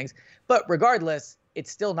all those things. But regardless,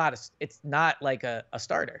 it's still not like a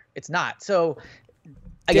starter. It's not. So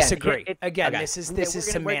again, disagree. This is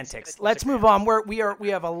semantics. Let's move on. We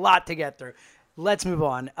have a lot to get through. Let's move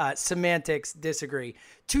on. Semantics, disagree.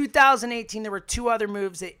 2018, there were 2 other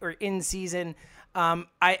moves that were in season.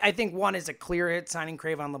 I think one is a clear hit, signing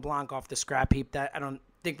Cre'Von LeBlanc off the scrap heap. That I don't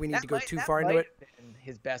think we need to go too far into it.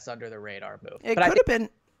 His best under the radar move. It could have been.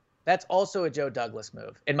 That's also a Joe Douglas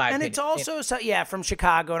move, in my opinion. And it's also from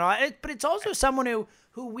Chicago and all. But it's also someone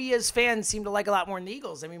who we as fans seem to like a lot more than the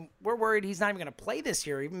Eagles. I mean, we're worried he's not even going to play this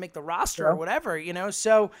year, or even make the roster or whatever.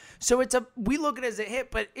 So we look at it as a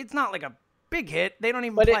hit, but it's not like a big hit. They don't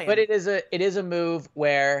even play him. But it is a move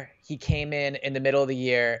where he came in the middle of the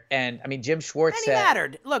year, and I mean Jim Schwartz said he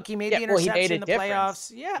mattered. Look, he made the interception in the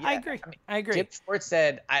playoffs. Yeah, I agree. I agree. Jim Schwartz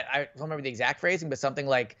said, I don't remember the exact phrasing, but something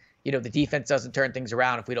like, the defense doesn't turn things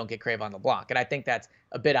around if we don't get Cre'Von LeBlanc. And I think that's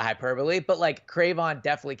a bit of hyperbole, but like Cre'Von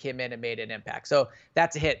definitely came in and made an impact. So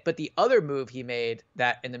that's a hit. But the other move he made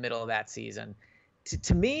that in the middle of that season,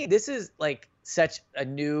 to me, this is like such a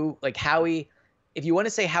new, like Howie. If you want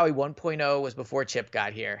to say Howie 1.0 was before Chip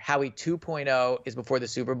got here, Howie 2.0 is before the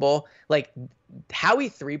Super Bowl. Like Howie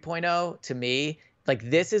 3.0 to me,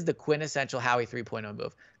 like this is the quintessential Howie 3.0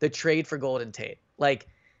 move. The trade for Golden Tate. Like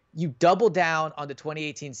you double down on the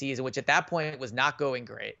 2018 season, which at that point was not going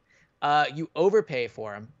great. You overpay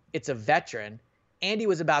for him. It's a veteran. And he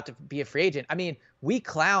was about to be a free agent. I mean, we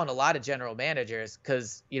clown a lot of general managers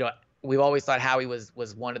because, we've always thought Howie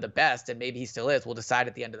was one of the best, and maybe he still is. We'll decide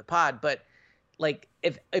at the end of the pod. But like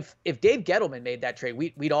if Dave Gettleman made that trade,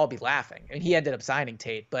 we'd all be laughing. I mean, he ended up signing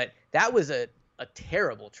Tate, but that was a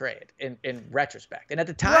terrible trade in retrospect. And at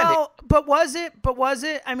the time, but was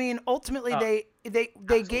it? I mean, ultimately they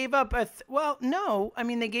gave up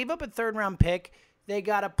they gave up a 3rd round pick. They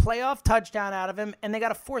got a playoff touchdown out of him, and they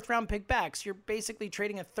got a 4th round pick back. So you're basically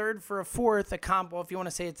trading a 3rd for a 4th, a combo, if you want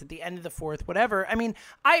to say it's at the end of the 4th, whatever. I mean,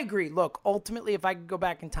 I agree. Look, ultimately, if I could go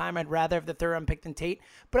back in time, I'd rather have the 3rd round pick than Tate.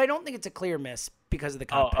 But I don't think it's a clear miss because of the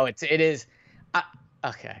comp. It is.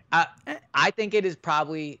 Okay. I think it is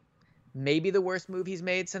probably maybe the worst move he's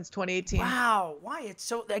made since 2018. Wow, why? It's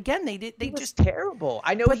so again they just terrible.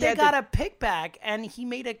 I know, but they got a pick back, and he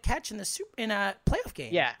made a catch in a playoff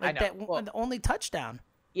game. Yeah, like I know. The only touchdown.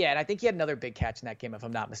 Yeah, and I think he had another big catch in that game, if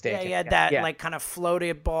I'm not mistaken. Yeah, he had that like kind of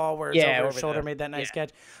floated ball where it's over his shoulder, made that nice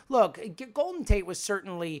catch. Look, Golden Tate was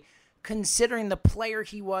certainly, considering the player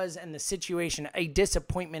he was and the situation, a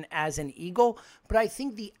disappointment as an Eagle. But I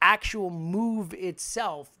think the actual move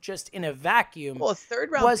itself, just in a vacuum, a 3rd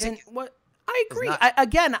round wasn't pick. What I agree.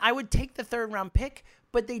 I would take the 3rd round pick,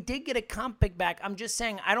 but they did get a comp pick back. I'm just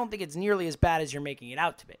saying I don't think it's nearly as bad as you're making it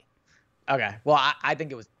out to be. Okay. Well, I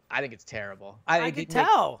think it's terrible. I could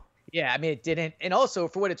tell. Yeah, I mean, it didn't. And also,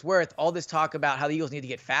 for what it's worth, all this talk about how the Eagles need to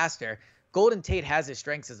get faster, Golden Tate has his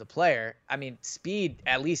strengths as a player. I mean, speed,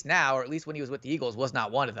 at least now, or at least when he was with the Eagles, was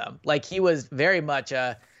not one of them. Like, he was very much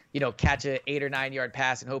catch a 8 or 9 yard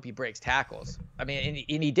pass and hope he breaks tackles. I mean,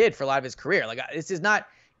 and he did for a lot of his career. Like, this is not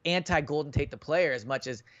anti-Golden Tate the player as much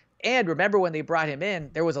as, and remember when they brought him in,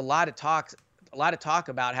 there was a lot of talk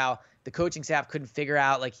about how the coaching staff couldn't figure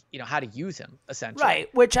out, how to use him, essentially.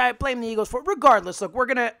 Right, which I blame the Eagles for. Regardless, look, we're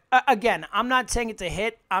going to, again, I'm not saying it's a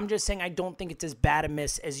hit. I'm just saying I don't think it's as bad a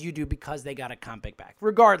miss as you do because they got a comp pick back.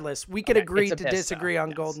 Regardless, we could agree to disagree on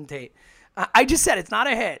Golden Tate. I just said it's not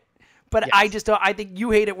a hit, but I just don't, I think you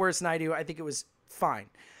hate it worse than I do. I think it was fine.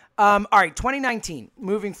 All right, 2019,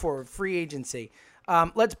 moving forward, free agency.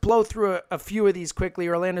 Let's blow through a few of these quickly.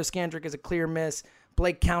 Orlando Scandrick is a clear miss.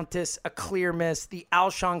 Blake Countess, a clear miss. The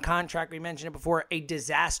Alshon contract, we mentioned it before, a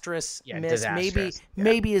disastrous miss.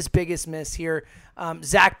 Maybe his biggest miss here.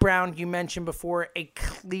 Zach Brown, you mentioned before, a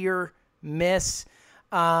clear miss.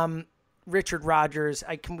 Richard Rodgers,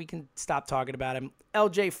 we can stop talking about him.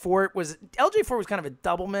 LJ Fort was kind of a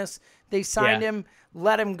double miss. They signed him,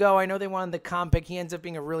 let him go. I know they wanted the comp pick. He ends up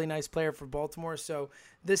being a really nice player for Baltimore. So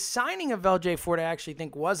the signing of LJ Fort, I actually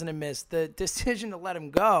think wasn't a miss. The decision to let him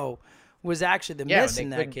go was actually the miss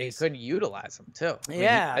in that case. They couldn't utilize him too.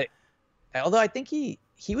 Although I think he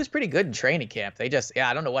was pretty good in training camp. They just,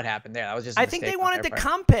 I don't know what happened there. That was just. I think they wanted the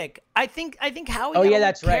comp pick. I think Howie.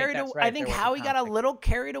 That's right. I think Howie got a little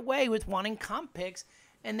carried away with wanting comp picks,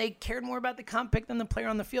 and they cared more about the comp pick than the player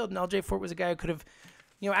on the field. And LJ Fort was a guy who could have,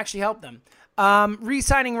 actually helped them.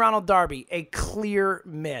 Re-signing Ronald Darby, a clear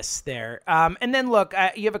miss there. And then look,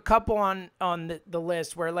 you have a couple on the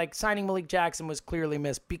list where signing Malik Jackson was clearly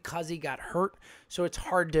missed because he got hurt. So it's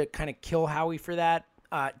hard to kind of kill Howie for that.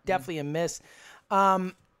 Definitely a miss.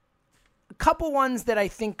 A couple ones that I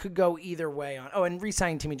think could go either way on. Oh, and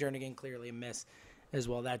re-signing Timmy Jernigan, clearly a miss as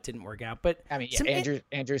well. That didn't work out. But I mean,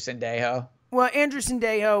 Andrew Sendejo. Well, Andrew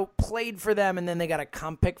Sendejo played for them, and then they got a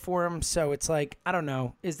comp pick for him. So it's I don't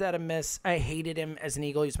know. Is that a miss? I hated him as an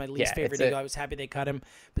Eagle. He was my least favorite Eagle. I was happy they cut him.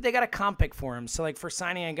 But they got a comp pick for him. So, for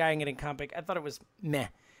signing a guy and getting a comp pick, I thought it was meh.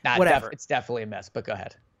 Whatever. It's definitely a mess, but go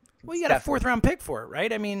ahead. Well, you got a fourth-round pick for it,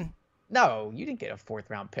 right? I mean... No, you didn't get a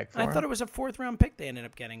fourth-round pick for him. I thought it was a fourth-round pick they ended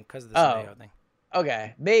up getting because of the Sendejo thing.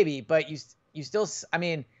 Okay, maybe, but you still... I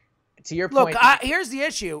mean... To your point, look, here's the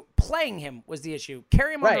issue. Playing him was the issue.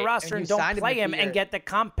 Carry him on the roster and don't play him and get the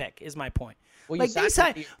comp pick is my point. Well,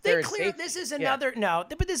 they clear. This is another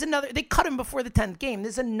but there's another. They cut him before the 10th game.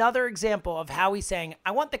 This is another example of how he's saying,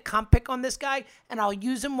 "I want the comp pick on this guy, and I'll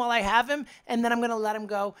use him while I have him, and then I'm going to let him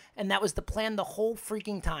go." And that was the plan the whole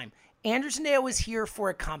freaking time. Andrew Sendejo was here for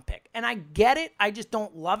a comp pick, and I get it. I just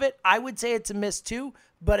don't love it. I would say it's a miss too,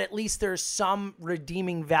 but at least there's some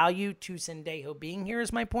redeeming value to Sendejo being here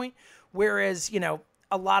is my point. Whereas,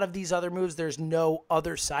 a lot of these other moves, there's no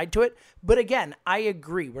other side to it. But again, I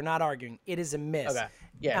agree. We're not arguing. It is a miss. Okay.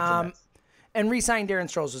 Yeah, it's a miss. And re-signing Darren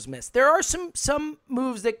Sproles was missed. There are some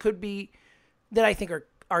moves that could be, that I think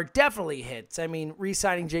are definitely hits. I mean,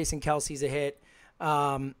 re-signing Jason Kelce's a hit.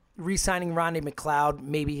 Re-signing Rodney McLeod,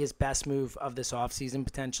 maybe his best move of this offseason,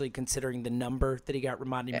 potentially considering the number that he got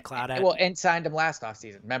Rodney McLeod at. Well, and signed him last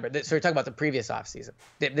offseason. Remember? So we're talking about the previous offseason.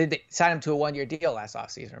 They signed him to a 1-year deal last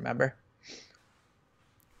offseason, remember?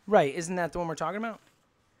 Right. Isn't that the one we're talking about?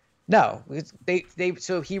 No.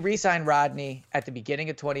 So he re-signed Rodney at the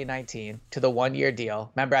beginning of 2019 to the 1-year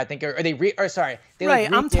deal. Remember, I think,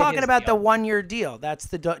 I'm talking about the 1-year deal.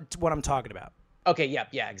 That's what I'm talking about. Okay,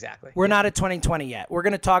 yeah, exactly. We're not at 2020 yet. We're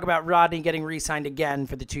going to talk about Rodney getting re-signed again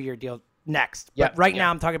for the 2-year deal next. But now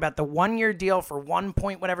I'm talking about the 1-year deal for 1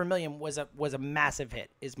 point whatever million was a massive hit,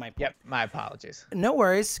 is my point. Yep, my apologies. No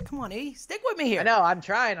worries. Come on, E. Stick with me here. I know, I'm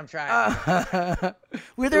trying.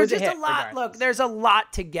 There's just a lot. Regardless. Look, there's a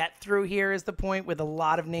lot to get through here is the point, with a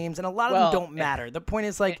lot of names, and a lot of them don't matter. The point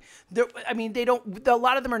is a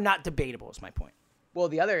lot of them are not debatable is my point. Well,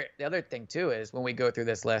 the other thing too is when we go through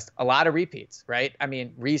this list, a lot of repeats, right? I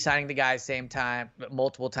mean, re-signing the guys same time,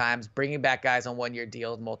 multiple times, bringing back guys on 1-year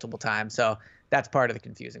deals multiple times. So that's part of the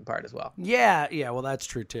confusing part as well. Yeah. Well, that's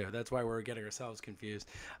true too. That's why we're getting ourselves confused.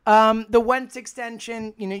 The Wentz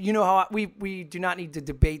extension, you know how we do not need to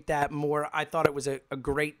debate that more. I thought it was a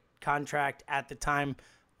great contract at the time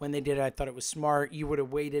when they did it. I thought it was smart. You would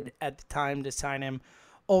have waited at the time to sign him.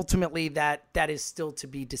 Ultimately, that is still to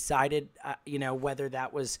be decided, whether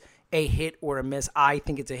that was a hit or a miss. I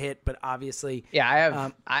think it's a hit, but obviously...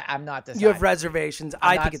 Yeah, I'm not deciding. You have reservations.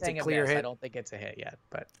 I think it's a clear hit. I don't think it's a hit yet,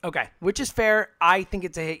 but... Okay, which is fair. I think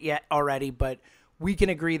it's a hit yet already, but we can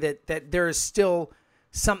agree that there is still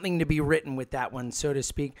something to be written with that one, so to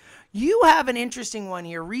speak. You have an interesting one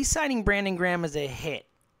here. Re-signing Brandon Graham as a hit.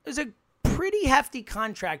 It was a pretty hefty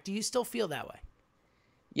contract. Do you still feel that way?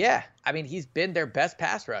 Yeah, I mean, he's been their best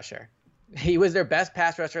pass rusher. He was their best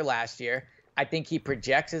pass rusher last year. I think he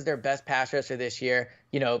projects as their best pass rusher this year,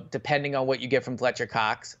 depending on what you get from Fletcher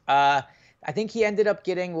Cox. I think he ended up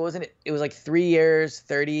getting, what wasn't it? It was like 3 years,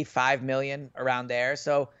 $35 million around there.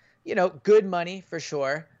 So, good money for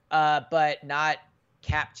sure, but not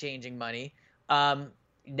cap changing money.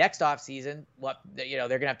 Next offseason, they're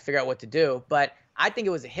going to have to figure out what to do. But I think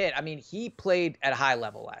it was a hit. I mean, he played at a high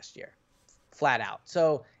level last year, flat out.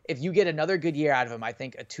 So if you get another good year out of him, I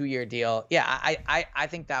think a 2-year deal. Yeah, I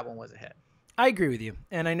think that one was a hit. I agree with you.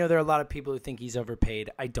 And I know there are a lot of people who think he's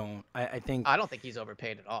overpaid. I don't. I don't think he's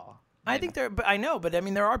overpaid at all. I think but I know, but I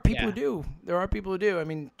mean, there are people who do. There are people who do. I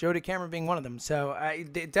mean, Joe DeCamera being one of them. So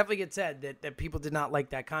it definitely gets said that people did not like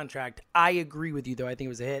that contract. I agree with you, though. I think it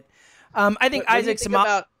was a hit. I think Isaac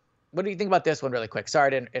Seumalo. What do you think about this one really quick?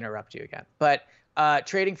 Sorry to interrupt you again. But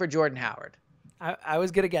trading for Jordan Howard. I was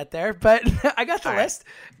going to get there, but I got the list.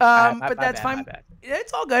 But that's fine.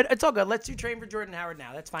 It's all good. It's all good. Let's do trading for Jordan Howard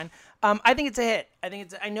now. That's fine. I think it's a hit.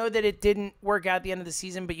 I know that it didn't work out at the end of the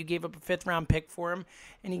season, but you gave up a 5th-round pick for him,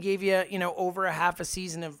 and he gave you, over a half a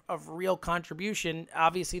season of real contribution.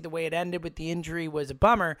 Obviously, the way it ended with the injury was a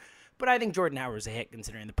bummer, but I think Jordan Howard was a hit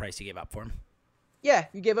considering the price you gave up for him. Yeah,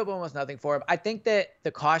 you gave up almost nothing for him. I think that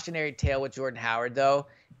the cautionary tale with Jordan Howard, though,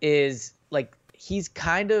 is like he's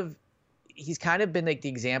kind of been like the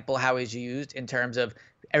example how he's used in terms of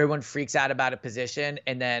everyone freaks out about a position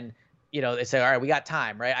and then, they say, all right, we got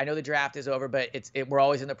time, right? I know the draft is over, but we're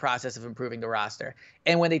always in the process of improving the roster.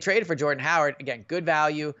 And when they traded for Jordan Howard, again, good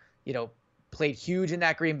value, played huge in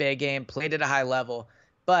that Green Bay game, played at a high level,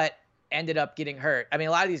 but ended up getting hurt. I mean,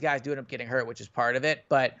 a lot of these guys do end up getting hurt, which is part of it.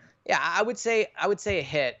 But yeah, I would say a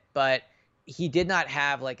hit, but he did not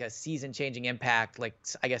have like a season-changing impact like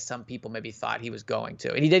I guess some people maybe thought he was going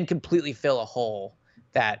to. And he didn't completely fill a hole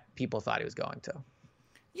that people thought he was going to.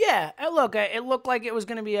 Yeah, look, it looked like it was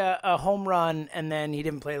going to be a home run, and then he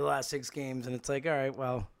didn't play the last 6 games, and it's like, all right,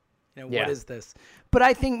 well, what is this? But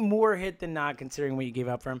I think more hit than not considering what you gave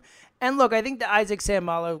up for him. And look, I think the Isaac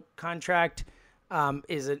Seumalo contract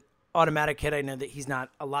is an automatic hit. I know that he's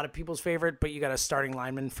not a lot of people's favorite, but you got a starting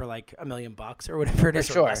lineman for like $1 million or whatever it is.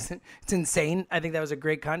 For sure. It's insane. I think that was a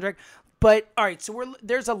great contract. But all right, so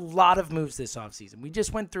there's a lot of moves this offseason. We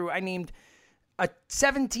just went through, I named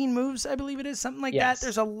 17 moves, I believe it is, something like that.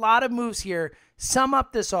 There's a lot of moves here. Sum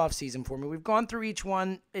up this offseason for me. We've gone through each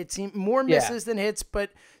one. It seemed more misses than hits, but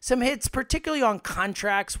some hits, particularly on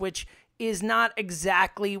contracts, which is not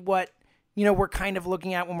exactly what we're kind of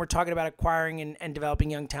looking at when we're talking about acquiring and developing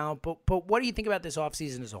young talent. But what do you think about this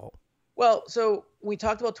offseason as a whole? Well, so we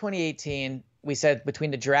talked about 2018. We said between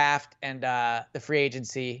the draft and the free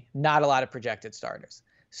agency, not a lot of projected starters.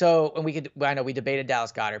 So, and I know we debated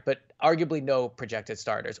Dallas Goedert, but arguably no projected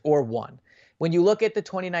starters or one. When you look at the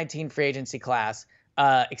 2019 free agency class,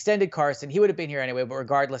 extended Carson, he would have been here anyway, but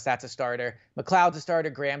regardless, that's a starter. McLeod's a starter,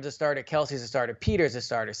 Graham's a starter, Kelsey's a starter, Peter's a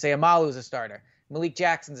starter, Seumalo's a starter, Malik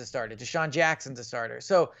Jackson's a starter, Deshaun Jackson's a starter.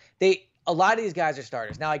 So a lot of these guys are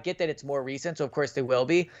starters. Now, I get that it's more recent, so of course they will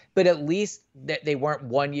be, but at least they weren't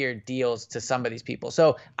one-year deals to some of these people.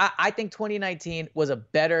 So I think 2019 was a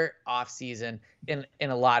better offseason in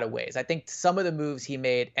a lot of ways. I think some of the moves he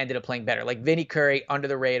made ended up playing better, like Vinny Curry, under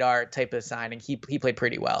the radar type of signing. He played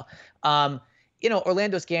pretty well.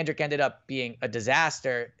 Orlando Scandrick ended up being a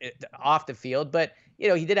disaster off the field, but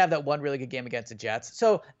he did have that one really good game against the Jets.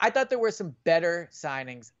 So I thought there were some better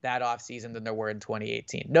signings that offseason than there were in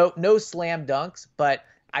 2018. No slam dunks, but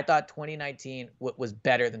I thought 2019 was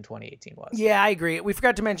better than 2018 was. Yeah, I agree. We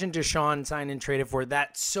forgot to mention Deshaun signed and traded for.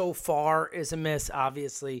 That so far is a miss.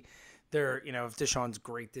 Obviously, if Deshaun's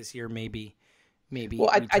great this year, maybe. Well,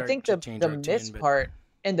 I think the miss part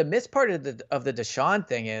and the miss part of the Deshaun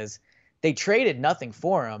thing is they traded nothing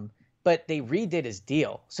for him, but they redid his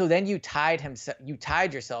deal. So then you tied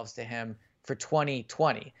yourselves to him for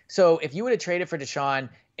 2020. So if you would have traded for Deshaun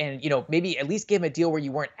and, maybe at least give him a deal where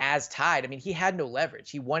you weren't as tied. I mean, he had no leverage.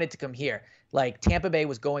 He wanted to come here. Like Tampa Bay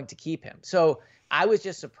was going to keep him. So I was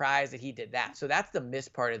just surprised that he did that. So that's the miss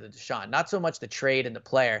part of the Deshaun. Not so much the trade and the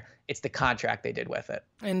player. It's the contract they did with it.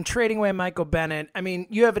 And trading away Michael Bennett, I mean,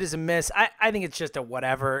 you have it as a miss. I think it's just a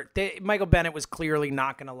whatever. Michael Bennett was clearly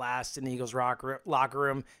not going to last in the Eagles locker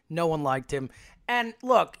room. No one liked him. And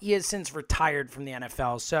look, he has since retired from the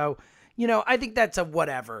NFL. So, I think that's a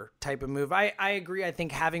whatever type of move. I agree. I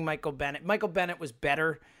think having Michael Bennett was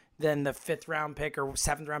better than the 5th round pick or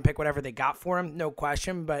 7th round pick, whatever they got for him, no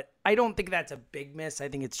question. But I don't think that's a big miss. I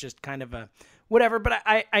think it's just kind of a whatever. But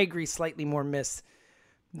I agree, slightly more miss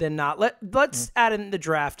than not. Let's add in the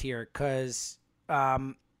draft here because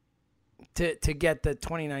to get the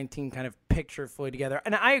 2019 kind of picture fully together.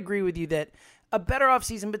 And I agree with you that a better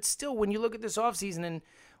offseason, but still, when you look at this offseason and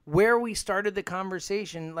where we started the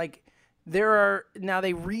conversation, like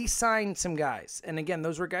they re-signed some guys. And again,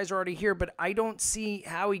 those were guys already here, but I don't see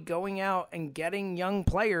Howie going out and getting young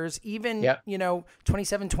players, even,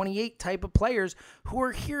 27, 28 type of players who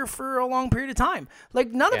are here for a long period of time.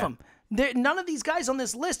 Like none of them. None of these guys on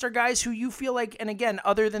this list are guys who you feel like, and again,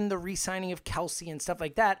 other than the re-signing of Kelsey and stuff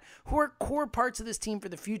like that, who are core parts of this team for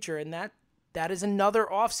the future. And that is another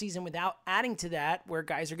offseason without adding to that, where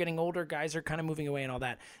guys are getting older, guys are kind of moving away and all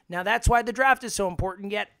that. Now, that's why the draft is so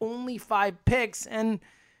important, yet only 5 picks. And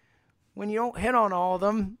when you don't hit on all of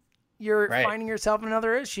them, you're finding yourself in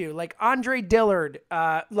another issue. Like Andre Dillard,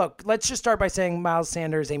 look, let's just start by saying Miles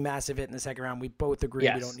Sanders, a massive hit in the second round. We both agree.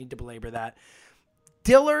 Yes. We don't need to belabor that.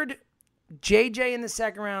 Dillard, JJ in the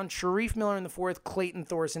second round, Sharif Miller in the fourth, Clayton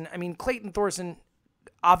Thorson. I mean, Clayton Thorson,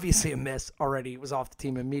 obviously a miss already, was off the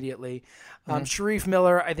team immediately. Sharif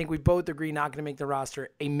Miller, I think we both agree, not going to make the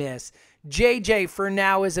roster, a miss. JJ for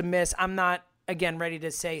now is a miss. I'm not, again, ready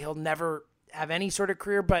to say he'll never have any sort of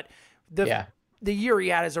career, but the year he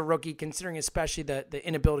had as a rookie, considering especially the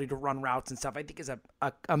inability to run routes and stuff, I think is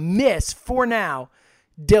a miss for now.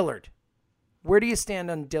 Dillard, where do you stand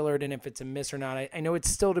on Dillard, and if it's a miss or not? I know it's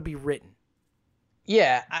still to be written.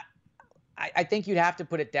 Yeah, I think you'd have to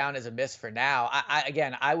put it down as a miss for now.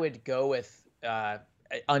 I would go with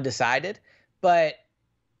undecided, but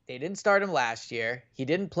they didn't start him last year. He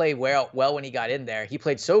didn't play well when he got in there. He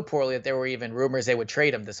played so poorly that there were even rumors they would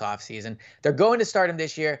trade him this offseason. They're going to start him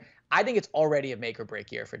this year. I think it's already a make or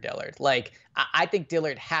break year for Dillard. Like, I think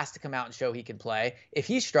Dillard has to come out and show he can play. If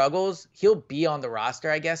he struggles, he'll be on the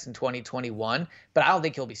roster, I guess, in 2021, but I don't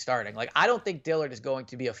think he'll be starting. Like, I don't think Dillard is going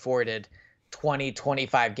to be afforded 20,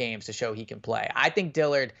 25 games to show he can play. I think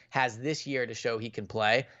Dillard has this year to show he can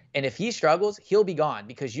play. And if he struggles, he'll be gone,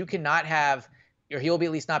 because you cannot have, or he'll be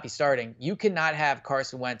at least not be starting. You cannot have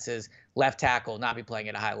Carson Wentz's left tackle not be playing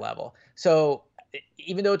at a high level. So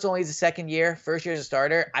even though it's only his second year, first year as a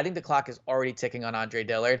starter, I think the clock is already ticking on Andre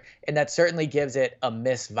Dillard, and that certainly gives it a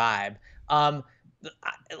miss vibe.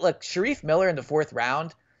 Look, Sharif Miller in the 4th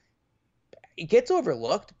round, it gets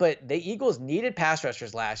overlooked, but the Eagles needed pass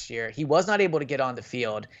rushers last year. He was not able to get on the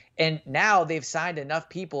field, and now they've signed enough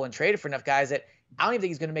people and traded for enough guys that I don't even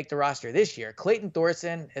think he's going to make the roster this year. Clayton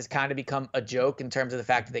Thorson has kind of become a joke in terms of the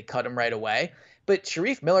fact that they cut him right away. But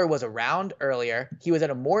Sharif Miller was around earlier. He was at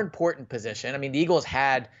a more important position. I mean, the Eagles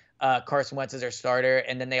had Carson Wentz as their starter,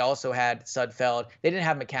 and then they also had Sudfeld. They didn't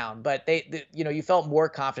have McCown, but you felt more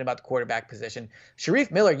confident about the quarterback position.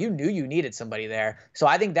 Sharif Miller, you knew you needed somebody there. So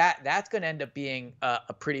I think that's going to end up being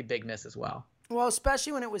a pretty big miss as well. Well,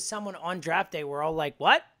 especially when it was someone on draft day, we're all like,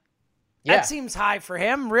 what? Yeah. That seems high for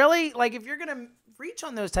him. Really? Like, if you're going to reach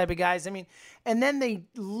on those type of guys, I mean, and then they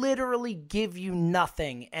literally give you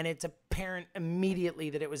nothing, and it's apparent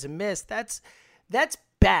immediately that it was a miss. That's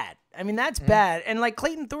bad. I mean, that's bad. And like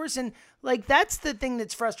Clayton Thorson, like, that's the thing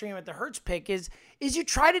that's frustrating with the Hurts pick is you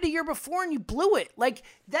tried it a year before and you blew it. Like,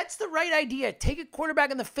 that's the right idea. Take a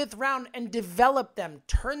quarterback in the 5th round and develop them,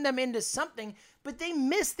 turn them into something, but they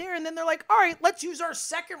missed there. And then they're like, all right, let's use our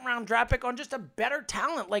 2nd round draft pick on just a better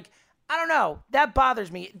talent. Like, I don't know. That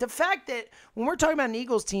bothers me. The fact that when we're talking about an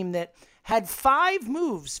Eagles team that had 5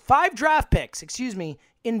 draft picks,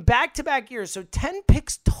 in back-to-back years, so 10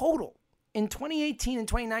 picks total in 2018 and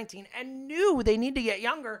 2019, and knew they need to get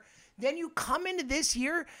younger, then you come into this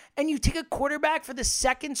year and you take a quarterback for the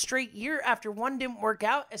 2nd straight year after one didn't work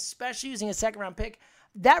out, especially using a 2nd-round pick.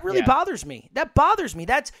 That really bothers me. That bothers me.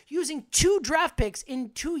 That's using 2 draft picks in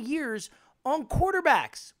 2 years on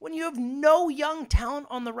quarterbacks when you have no young talent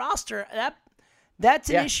on the roster. That's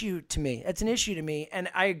an issue to me. That's an issue to me. And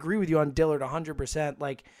I agree with you on Dillard 100%.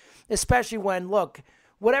 Like, especially when, look,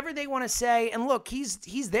 whatever they want to say, and look, he's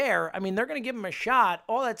there. I mean, they're going to give him a shot,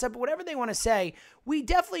 all that stuff. But whatever they want to say, we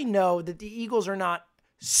definitely know that the Eagles are not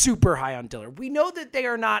super high on Dillard. We know that they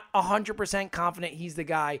are not 100% confident he's the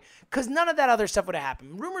guy, because none of that other stuff would have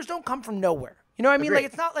happened. Rumors don't come from nowhere. You know what I mean? Agreed. Like,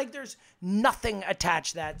 it's not like there's nothing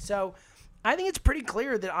attached to that. So I think it's pretty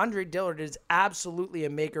clear that Andre Dillard is absolutely a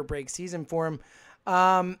make or break season for him.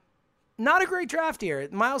 Not a great draft year.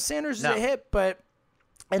 Miles Sanders is a hit, but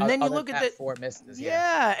and then you look at the 4 misses.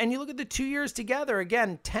 Yeah, and you look at the 2 years together.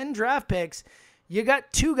 Again, 10 draft picks. You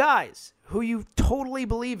got 2 guys who you totally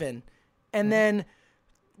believe in, and then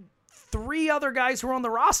 3 other guys who are on the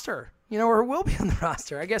roster, or will be on the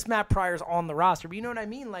roster. I guess Matt Pryor's on the roster, but you know what I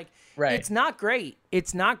mean? Like, It's not great.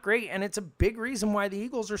 It's not great, and it's a big reason why the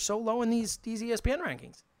Eagles are so low in these ESPN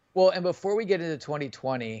rankings. Well, and before we get into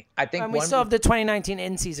 2020, I think we still have the 2019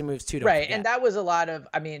 in-season moves too. Right, and that was a lot of,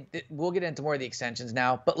 I mean, we'll get into more of the extensions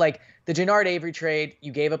now, but like the Jannard Avery trade,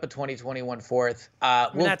 you gave up a 2021 4th.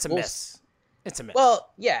 That's a miss. It's a miss.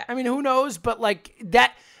 Well, yeah. I mean, who knows? But like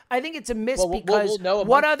that, I think it's a miss because we'll know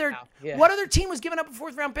what other team was giving up a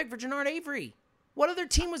 4th round pick for Jannard Avery? What other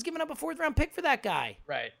team was giving up a 4th round pick for that guy?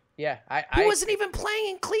 Right. Yeah. He wasn't even playing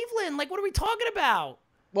in Cleveland. Like, what are we talking about?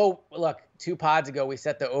 Well, look, 2 pods ago, we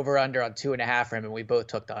set the over-under on 2.5 for him, and we both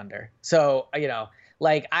took the under. So,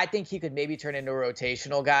 like, I think he could maybe turn into a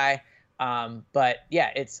rotational guy. But,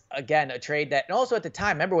 yeah, it's, again, a trade that – and also at the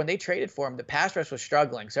time, remember when they traded for him, the pass rush was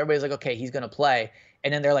struggling. So everybody's like, okay, he's going to play.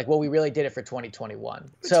 And then they're like, well, we really did it for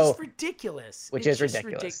 2021. Which is ridiculous. Which is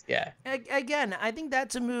ridiculous, yeah. Again, I think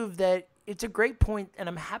that's a move that – it's a great point, and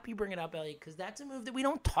I'm happy you bring it up, Elliot, because that's a move that we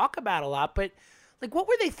don't talk about a lot. But, like, what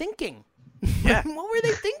were they thinking? Yeah. What were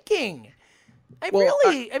they thinking? I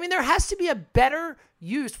mean, there has to be a better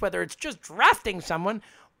use, whether it's just drafting someone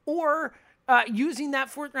or using that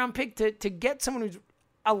 4th round pick to get someone who's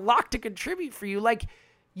a lock to contribute for you. Like,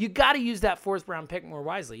 you got to use that 4th round pick more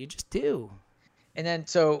wisely. You just do. And then,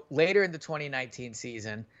 so later in the 2019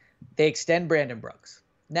 season, they extend Brandon Brooks.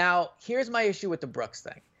 Now, here's my issue with the Brooks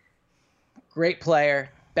thing. Great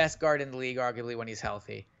player, best guard in the league, arguably, when he's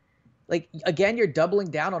healthy. Like, again, you're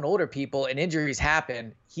doubling down on older people and injuries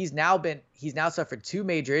happen. He's now suffered 2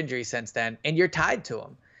 major injuries since then, and you're tied to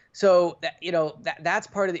him. So that's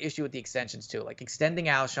part of the issue with the extensions too, like extending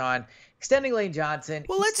Alshon, extending Lane Johnson.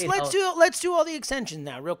 Well, let's do all the extensions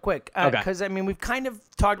now real quick. Because I mean, we've kind of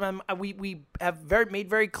talked about them. We have made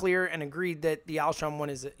very clear and agreed that the Alshon one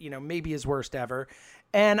is, maybe his worst ever.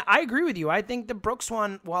 And I agree with you. I think the Brooks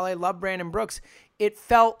one, while I love Brandon Brooks, it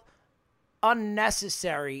felt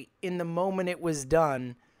unnecessary in the moment it was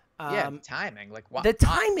done. Timing. Like what? The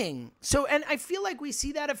timing. So, and I feel like we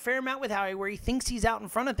see that a fair amount with Howie, where he thinks he's out in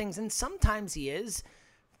front of things, and sometimes he is,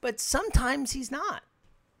 but sometimes he's not.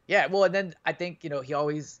 Yeah, well, and then I think,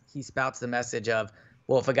 he spouts the message of,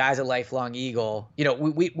 well, if a guy's a lifelong Eagle,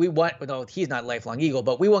 we want, no, he's not a lifelong Eagle,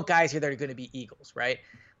 but we want guys here that are going to be Eagles, right?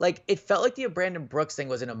 Like, it felt like the Brandon Brooks thing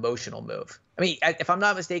was an emotional move. I mean, if I'm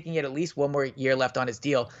not mistaken, he had at least 1 more year left on his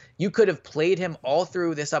deal. You could have played him all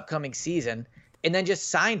through this upcoming season and then just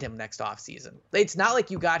signed him next offseason. It's not like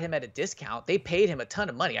you got him at a discount. They paid him a ton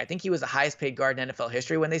of money. I think he was the highest paid guard in NFL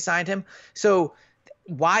history when they signed him. So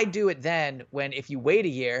why do it then when, if you wait a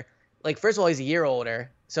year, like, first of all, he's a year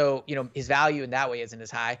older. So, his value in that way isn't as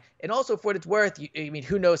high. And also, for what it's worth,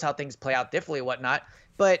 who knows how things play out differently and whatnot.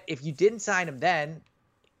 But if you didn't sign him then,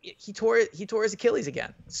 he tore his Achilles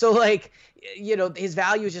again. So, like, his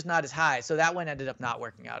value is just not as high. So that one ended up not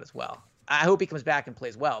working out as well. I hope he comes back and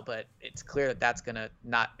plays well, but it's clear that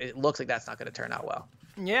it looks like that's not going to turn out well.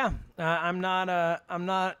 Yeah, I'm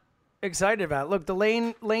not excited about it. Look, the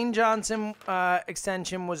Lane Johnson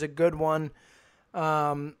extension was a good one.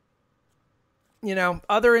 Other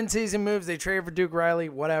in-season moves, they traded for Duke Riley,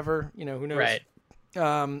 whatever. Who knows? Right.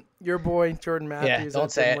 Your boy Jordan Matthews. Yeah,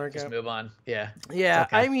 don't say it. Just move on. Yeah. Yeah.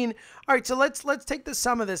 Okay. I mean, all right. So let's take the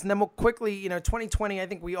sum of this, and then we'll quickly. 2020. I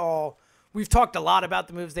think we've talked a lot about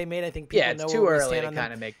the moves they made. I think people know too where early we stand to on kind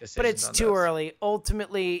them. of make decisions. But it's on too those. early.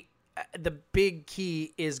 Ultimately, the big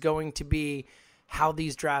key is going to be how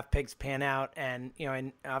these draft picks pan out, and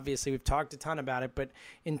and obviously we've talked a ton about it. But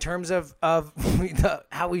in terms of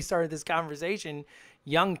how we started this conversation.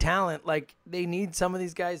 Young talent, like, they need some of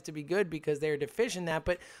these guys to be good because they're deficient in that.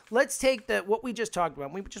 But let's take what we just talked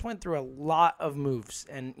about. We just went through a lot of moves,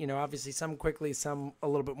 and obviously some quickly, some a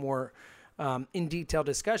little bit more in detail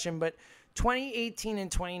discussion. But 2018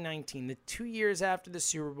 and 2019, the 2 years after the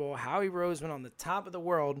Super Bowl, Howie Roseman on the top of the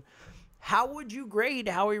world. How would you grade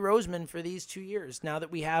Howie Roseman for these 2 years? Now that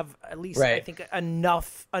we have at least, I think,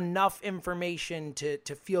 enough information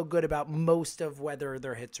to feel good about most of whether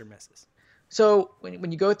they're hits or misses. So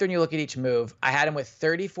when you go through and you look at each move, I had him with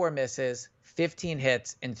 34 misses, 15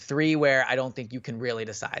 hits, and 3 where I don't think you can really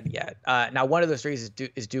decide yet. Now, one of those 3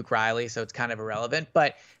 is Duke Riley, so it's kind of irrelevant.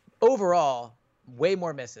 But overall, way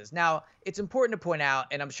more misses. Now, it's important to point out,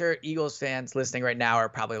 and I'm sure Eagles fans listening right now are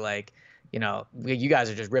probably like, you guys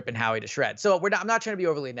are just ripping Howie to shreds. So I'm not trying to be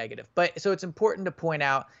overly negative. But so it's important to point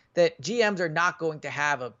out that GMs are not going to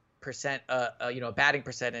have a batting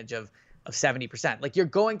percentage of 70%. Like, you're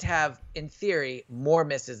going to have, in theory, more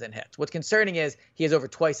misses than hits. What's concerning is he has over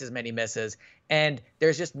twice as many misses, and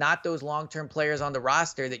there's just not those long-term players on the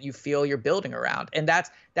roster that you feel you're building around. And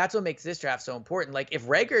that's what makes this draft so important. Like, if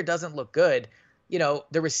Reagor doesn't look good,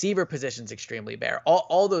 the receiver position's extremely bare.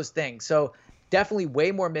 All those things. So definitely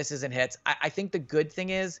way more misses than hits. I think the good thing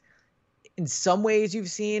is, in some ways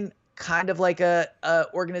you've seen kind of like a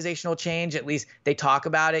organizational change. At least they talk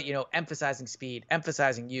about it, emphasizing speed,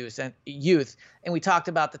 emphasizing youth. And we talked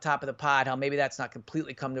about the top of the pod, how maybe that's not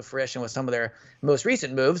completely come to fruition with some of their most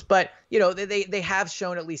recent moves, but they have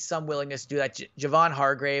shown at least some willingness to do that. Javon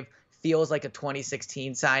Hargrave feels like a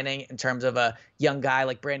 2016 signing in terms of a young guy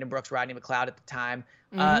like Brandon Brooks, Rodney McLeod at the time.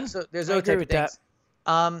 So there's those type of things.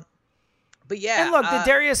 But yeah. And look, the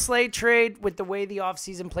Darius Slay trade, with the way the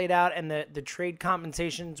offseason played out and the trade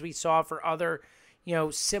compensations we saw for other,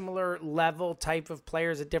 similar level type of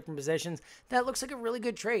players at different positions, that looks like a really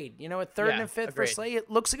good trade. A third and a fifth for Slay, it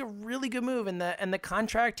looks like a really good move. And the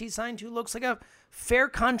contract he signed to looks like a fair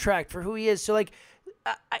contract for who he is. So,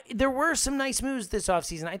 there were some nice moves this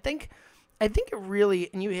offseason. I think it really,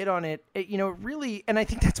 and you hit on it, really, and I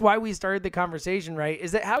think that's why we started the conversation, right,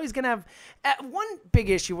 is that how he's going to have one big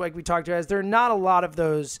issue, like we talked about, is there are not a lot of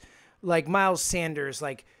those, like Miles Sanders,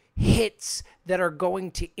 like hits that are going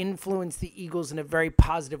to influence the Eagles in a very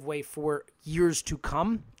positive way for years to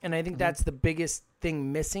come. And I think that's the biggest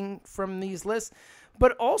thing missing from these lists.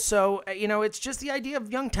 But also, it's just the idea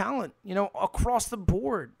of young talent, across the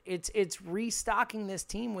board. It's restocking this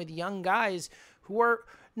team with young guys who are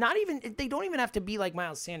they don't even have to be like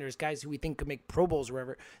Miles Sanders, guys who we think could make Pro Bowls or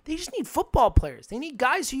whatever. They just need football players. They need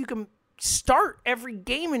guys who you can start every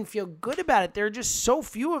game and feel good about it. There are just so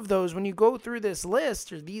few of those when you go through this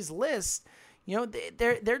list or these lists.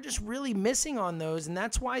 They're just really missing on those, and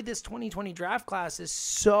that's why this 2020 draft class is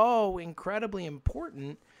so incredibly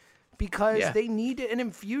important, because they need an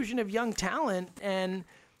infusion of young talent. And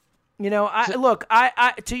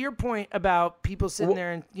I to your point about people sitting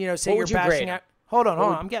there and say you're bashing out. Hold on.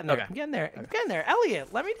 I'm getting there. Okay. I'm getting there.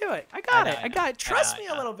 Elliot, let me do it. I got it. Trust me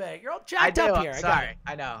a little bit. You're all jacked up here.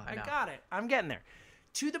 I know. I got it. I'm getting there.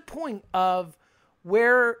 To the point of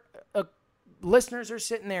where listeners are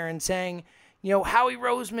sitting there and saying, Howie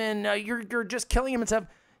Roseman, you're just killing him and stuff.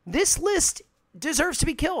 This list deserves to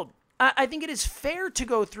be killed. I think it is fair to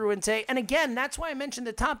go through and say, and again, that's why I mentioned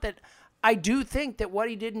at the top that I do think that what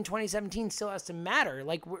he did in 2017 still has to matter.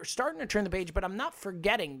 Like, we're starting to turn the page, but I'm not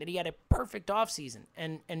forgetting that he had a perfect offseason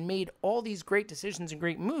and made all these great decisions and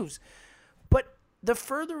great moves. But the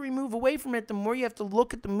further we move away from it, the more you have to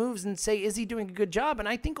look at the moves and say, is he doing a good job? And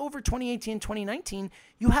I think over 2018 and 2019,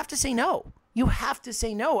 you have to say no. You have to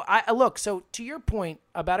say no. Look, so to your point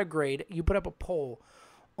about a grade, you put up a poll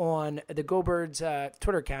on the Go Birds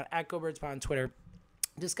Twitter account, at Go Birds Pod on Twitter,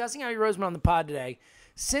 discussing Howie Roseman on the pod today.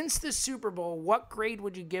 Since the Super Bowl, what grade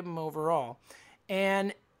would you give him overall?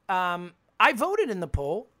 And I voted in the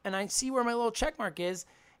poll, and I see where my little check mark is,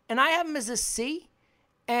 and I have him as a C.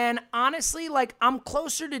 And honestly, I'm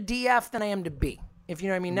closer to DF than I am to B, if you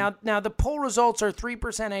know what I mean. Now the poll results are 3%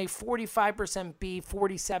 A, 45% B,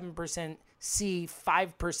 47% C,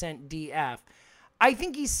 5% DF. I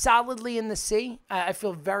think he's solidly in the C. I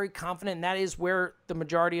feel very confident, and that is where the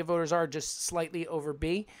majority of voters are, just slightly over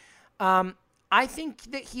B. I think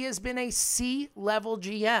that he has been a C-level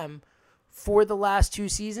GM for the last 2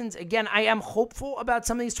 seasons. Again, I am hopeful about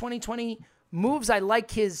some of these 2020 moves. I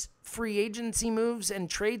like his free agency moves and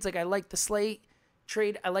trades. I like the Slay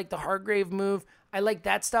trade. I like the Hargrave move. I like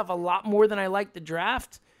that stuff a lot more than I like the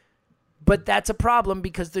draft. But that's a problem,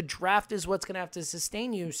 because the draft is what's going to have to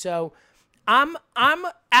sustain you. So I'm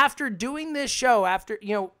after doing this show, after,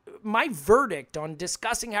 my verdict on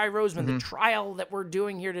discussing Howie Roseman, the trial that we're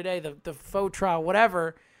doing here today, the faux trial,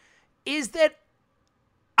 whatever, is that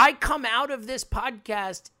I come out of this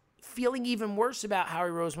podcast feeling even worse about Howie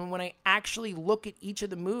Roseman when I actually look at each of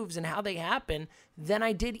the moves and how they happen than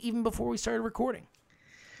I did even before we started recording.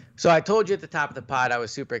 So I told you at the top of the pod I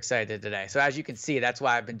was super excited today. So as you can see, that's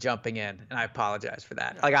why I've been jumping in, and I apologize for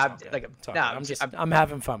that. I'm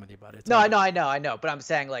having fun with you, buddy. I know. But I'm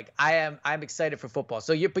saying, I'm excited for football.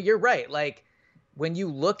 So you're right. When you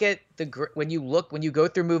look at when you go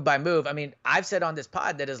through move by move, I mean, I've said on this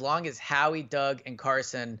pod that as long as Howie, Doug, and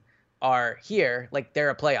Carson are here, they're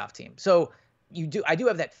a playoff team. So I do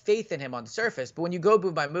have that faith in him on the surface, but when you go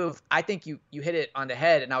move by move, I think you hit it on the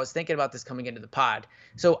head. And I was thinking about this coming into the pod.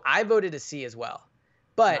 So I voted a C as well.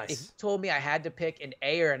 But if you told me I had to pick an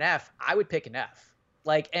A or an F, I would pick an F.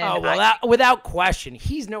 Without question,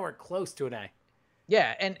 he's nowhere close to an A.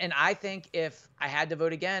 Yeah, and I think if I had to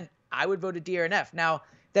vote again, I would vote a D or an F. Now,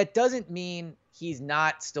 that doesn't mean he's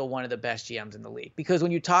not still one of the best GMs in the league, because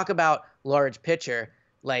when you talk about large picture,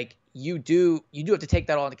 you do have to take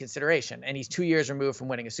that all into consideration, and he's 2 years removed from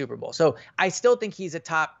winning a Super Bowl. So I still think he's a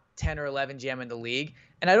top 10 or 11 GM in the league,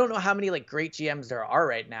 and I don't know how many great GMs there are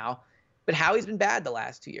right now, but Howie's been bad the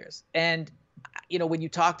last 2 years. And when you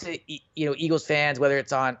talk to Eagles fans, whether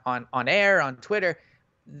it's on air, on Twitter,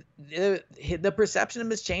 the perception of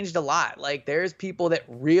him has changed a lot. Like there's people that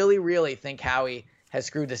really, really think Howie has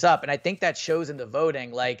screwed this up. And I think that shows in the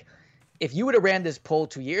voting. Like if you would have ran this poll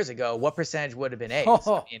 2 years ago, what percentage would have been A's?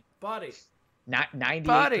 I mean, buddy. Not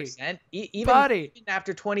 98%, even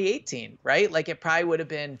after 2018, right? Like it probably would have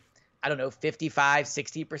been, I don't know, 55,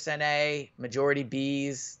 60% A, majority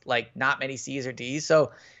B's, like not many C's or D's.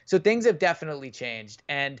 So things have definitely changed.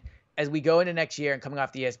 And as we go into next year and coming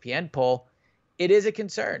off the ESPN poll, it is a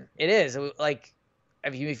concern. It is. Like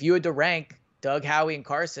if you had to rank Doug, Howie, and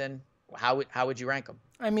Carson, how would you rank them?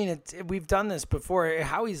 I mean, we've done this before.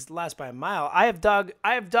 Howie's last by a mile. I have Doug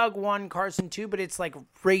 1, Carson 2, but it's like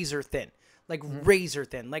razor thin. Like razor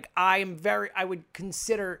thin. Like I would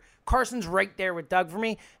consider Carson's right there with Doug for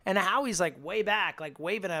me, and Howie's like way back, like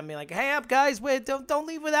waving at me, like, "Hey up, guys! Wait, don't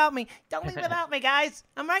leave without me! Don't leave without me, guys!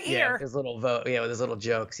 I'm right here." Yeah, his little vote, with his little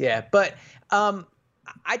jokes, yeah. But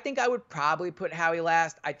I think I would probably put Howie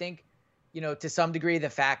last. I think, to some degree, the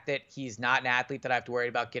fact that he's not an athlete that I have to worry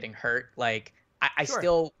about getting hurt, like I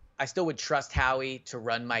still would trust Howie to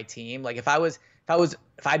run my team. Like if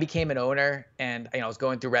I became an owner and I was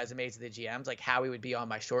going through resumes of the GMs, like Howie would be on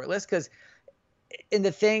my short list. Because in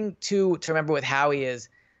the thing to remember with Howie is,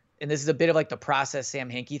 and this is a bit of like the process Sam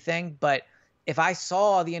Hinkie thing, but if I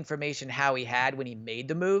saw the information Howie had when he made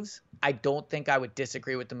the moves, I don't think I would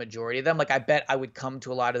disagree with the majority of them. Like I bet I would come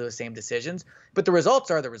to a lot of those same decisions, but the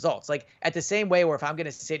results are the results. Like at the same way where if I'm going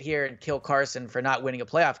to sit here and kill Carson for not winning a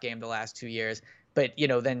playoff game the last 2 years, but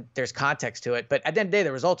then there's context to it. But at the end of the day,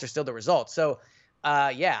 the results are still the results. So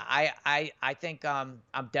I think I'm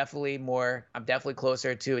definitely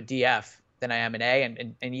closer to a DF than I am an A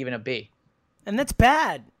and even a B. And that's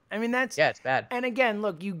bad. I mean, it's bad. And again,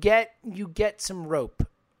 look, you get some rope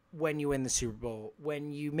when you win the Super Bowl,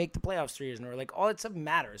 when you make the playoffs 3 years in a row. Like all that stuff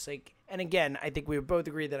matters. Like, and again, I think we would both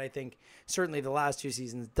agree that I think certainly the last 2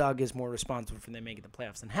 seasons, Doug is more responsible for them making the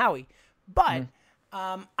playoffs than Howie. But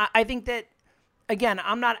I think that. Again,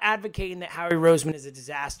 I'm not advocating that Howie Roseman is a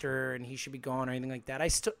disaster and he should be gone or anything like that.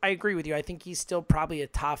 I agree with you. I think he's still probably he's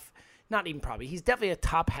definitely a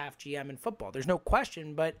top half GM in football. There's no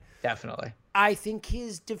question, but definitely. I think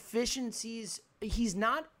his deficiencies, he's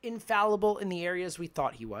not infallible in the areas we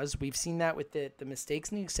thought he was. We've seen that with the mistakes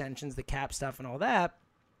and the extensions, the cap stuff and all that.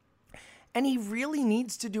 And he really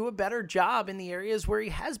needs to do a better job in the areas where he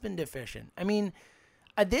has been deficient. I mean,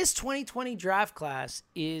 this 2020 draft class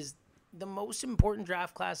is the most important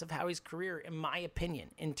draft class of Howie's career, in my opinion,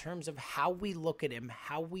 in terms of how we look at him,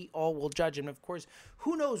 how we all will judge him. Of course,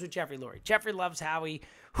 who knows with Jeffrey Lurie? Jeffrey loves Howie.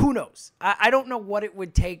 Who knows? I don't know what it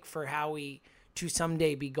would take for Howie to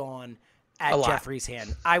someday be gone at Jeffrey's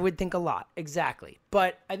hand. I would think a lot, exactly.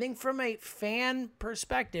 But I think from a fan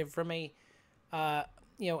perspective, from a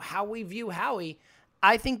how we view Howie,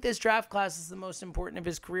 I think this draft class is the most important of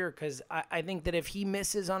his career because I think that if he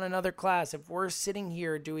misses on another class, if we're sitting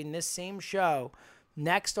here doing this same show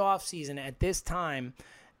next offseason at this time,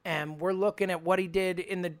 and we're looking at what he did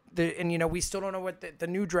in we still don't know what the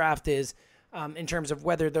new draft is in terms of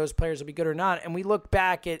whether those players will be good or not, and we look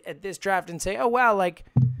back at this draft and say, oh, wow, like,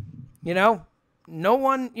 no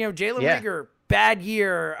one, Jalen Reagor, bad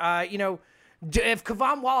year, if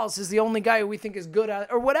Kevon Wallace is the only guy who we think is good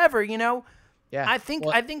or whatever, Yeah, I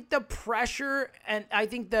think the pressure, and I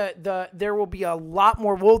think there will be a lot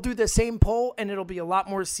more. We'll do the same poll, and it'll be a lot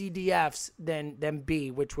more CDFs than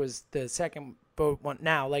B, which was the second vote one.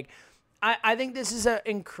 Now, like, I think this is an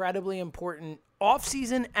incredibly important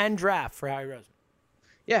offseason and draft for Howie Roseman.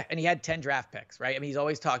 Yeah, and he had 10 draft picks, right? I mean, he's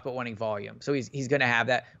always talked about wanting volume, so he's going to have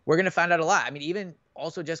that. We're going to find out a lot. I mean, even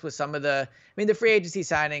also just with some of the free agency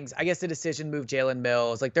signings, I guess the decision to move Jalen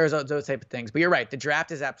Mills, like there's those type of things. But you're right, the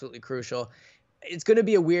draft is absolutely crucial. It's going to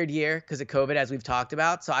be a weird year because of COVID, as we've talked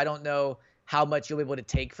about. So I don't know how much you'll be able to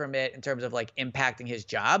take from it in terms of like impacting his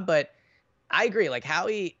job. But I agree, like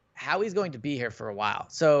Howie's going to be here for a while.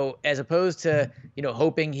 So as opposed to,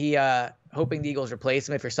 hoping the Eagles replace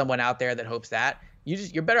him, if you're someone out there that hopes that,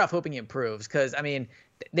 you're better off hoping he improves. Because I mean,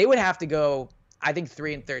 they would have to go, I think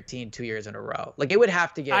 3-13 2 years in a row. Like it would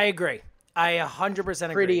have to get. I agree. I 100%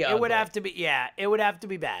 agree. Pretty ugly. It would have to be, it would have to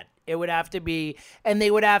be bad. It would have to be, and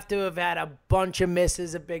they would have to have had a bunch of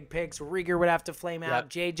misses of big picks. Reagor would have to flame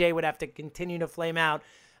out. Yep. JJ would have to continue to flame out.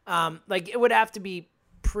 It would have to be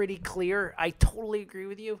pretty clear. I totally agree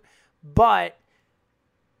with you. But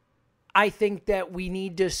I think that we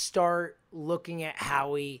need to start looking at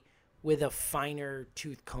Howie with a finer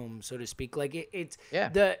tooth comb, so to speak. Like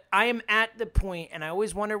I am at the point, and I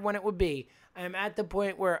always wondered when it would be. I am at the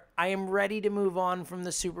point where I am ready to move on from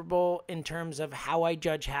the Super Bowl in terms of how I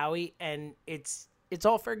judge Howie, and it's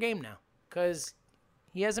all fair game now because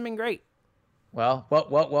he hasn't been great. Well,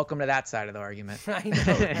 welcome to that side of the argument. I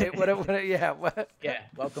know. Right? Yeah.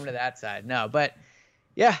 Welcome to that side. No, but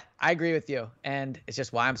yeah, I agree with you, and it's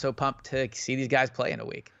just why I'm so pumped to see these guys play in a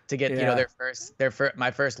week, to get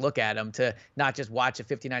my first look at them, to not just watch a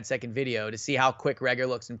 59-second video, to see how quick Reagor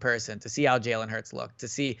looks in person, to see how Jalen Hurts looked, to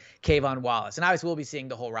see Kayvon Wallace, and obviously we'll be seeing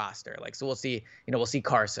the whole roster. Like, so we'll see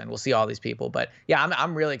Carson, we'll see all these people, but yeah,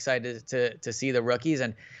 I'm really excited to see the rookies,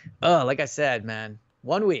 and like I said, man,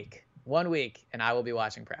 1 week, and I will be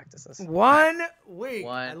watching practices. 1 week.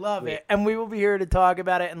 I love it. And we will be here to talk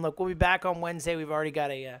about it. And look, we'll be back on Wednesday. We've already got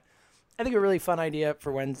I think a really fun idea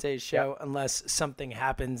for Wednesday's show, unless something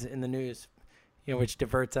happens in the news, which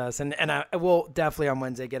diverts us. And I will definitely on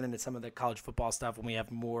Wednesday get into some of the college football stuff when we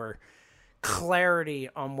have more clarity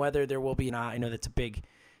on whether there will be or not. I know that's a big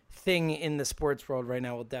thing in the sports world right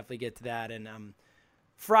now. We'll definitely get to that. And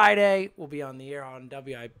Friday, we'll be on the air on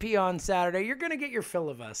WIP on Saturday. You're going to get your fill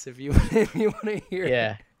of us if you want to hear.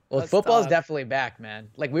 Yeah. Well, football's definitely back, man.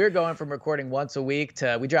 Like, we were going from recording once a week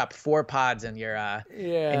to we dropped 4 pods in your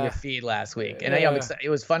feed last week. And it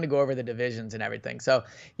was fun to go over the divisions and everything. So,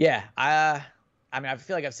 yeah, I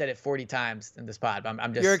feel like I've said it 40 times in this pod, but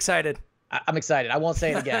I'm just... You're excited. I'm excited. I won't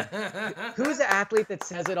say it again. Who's the athlete that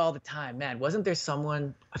says it all the time? Man, wasn't there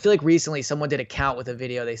someone? I feel like recently someone did a count with a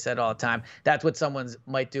video. They said all the time. That's what someone's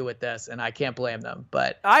might do with this, and I can't blame them.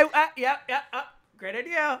 But great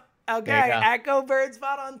idea. Okay, at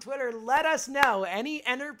GoBirdsPod on Twitter. Let us know any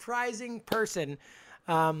enterprising person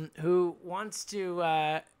who wants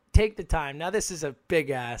to take the time. Now, this is a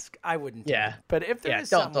big ask. I wouldn't do it. But if there is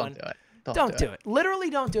someone, don't do it. Literally,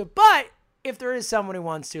 don't do it. But if there is someone who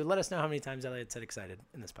wants to, let us know how many times Elliot said excited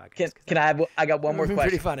in this podcast. I got one more question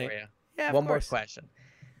pretty funny. for you. Yeah, one more question.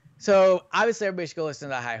 So obviously everybody should go listen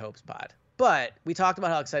to the High Hopes pod, but we talked about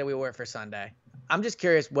how excited we were for Sunday. I'm just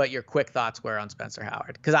curious what your quick thoughts were on Spencer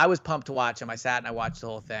Howard, because I was pumped to watch him. I sat and I watched the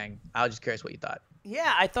whole thing. I was just curious what you thought.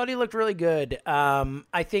 Yeah, I thought he looked really good.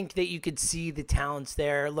 I think that you could see the talents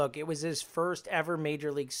there. Look, it was his first ever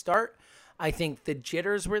major league start. I think the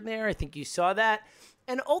jitters were there. I think you saw that.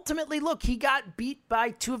 And ultimately, look, he got beat by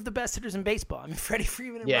 2 of the best hitters in baseball. I mean, Freddie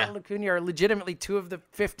Freeman and Ronald Acuna are legitimately 2 of the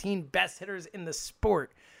 15 best hitters in the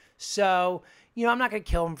sport. So, I'm not going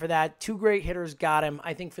to kill him for that. 2 great hitters got him.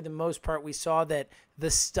 I think for the most part, we saw that the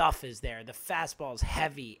stuff is there. The fastball is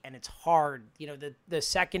heavy and it's hard. The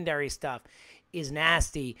secondary stuff is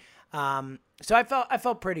nasty. So I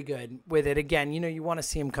felt pretty good with it. Again, you want to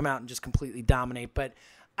see him come out and just completely dominate, but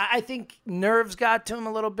I think nerves got to him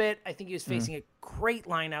a little bit. I think he was facing a great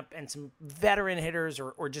lineup, and some veteran hitters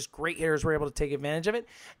or just great hitters were able to take advantage of it.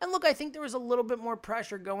 And look, I think there was a little bit more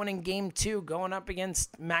pressure going in game 2, going up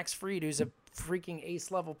against Max Fried, who's a freaking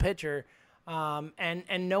ace-level pitcher,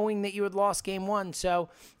 and knowing that you had lost game 1. So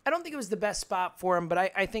I don't think it was the best spot for him, but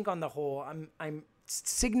I think on the whole, I'm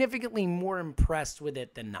significantly more impressed with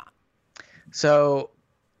it than not. So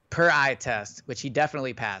per eye test, which he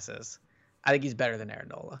definitely passes, I think he's better than Aaron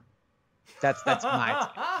Nola. That's my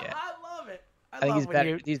yeah. I love it. I think he's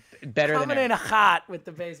better. He's better than Aaron. Coming in hot with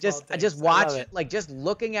the baseball. Just watch it. Like, just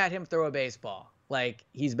looking at him throw a baseball, like,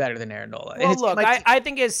 he's better than Aaron Nola. Well, look, I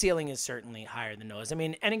think his ceiling is certainly higher than Nola's. I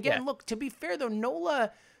mean, and again, look, to be fair though, Nola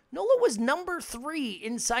was number 3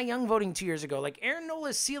 in Cy Young voting 2 years ago. Like, Aaron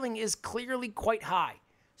Nola's ceiling is clearly quite high.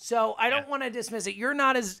 So I don't want to dismiss it. You're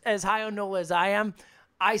not as high on Nola as I am.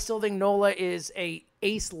 I still think Nola is a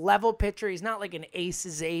ace level pitcher. He's not like an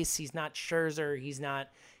ace's ace. He's not Scherzer. He's not,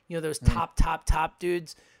 those top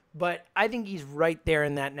dudes. But I think he's right there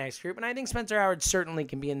in that next group. And I think Spencer Howard certainly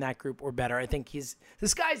can be in that group or better. I think the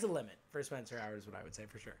sky's the limit for Spencer Howard is what I would say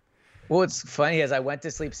for sure. Well, what's funny is I went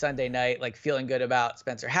to sleep Sunday night, like, feeling good about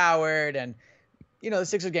Spencer Howard, and the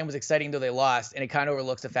Sixers game was exciting though they lost, and it kind of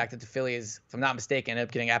overlooks the fact that the Phillies, if I'm not mistaken, ended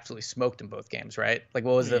up getting absolutely smoked in both games, right? Like,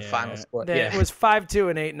 what was the final score? It was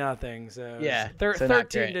 5-2 and 8-0. So yeah,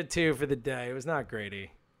 13-2 for the day. It was not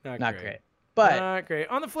great. Not great. But not great.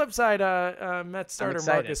 On the flip side, Mets starter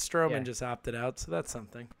Marcus Stroman just opted out, so that's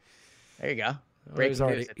something. There you go.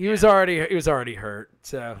 He was already hurt.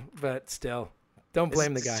 So, but still, don't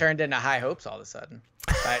blame the guy. Turned into high hopes all of a sudden.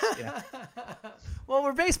 But, well,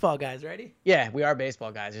 we're baseball guys, ready? Yeah, we are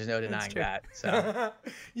baseball guys. There's no denying that. So,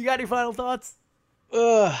 you got any final thoughts?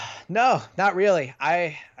 No, not really.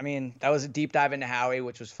 I mean, that was a deep dive into Howie,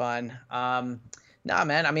 which was fun. Nah,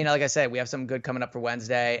 man. I mean, like I said, we have something good coming up for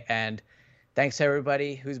Wednesday, and thanks to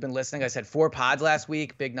everybody who's been listening. I said 4 pods last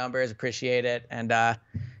week, big numbers, appreciate it, and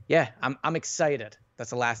I'm excited. That's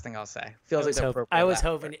the last thing I'll say. Feels like appropriate. I was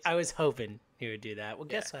hoping you would do that. Well,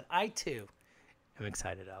 guess what? I too am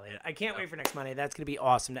excited, Elliot. I can't wait for next Monday. That's going to be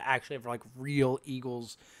awesome to actually have like real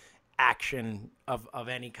Eagles action of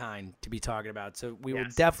any kind to be talking about. So we will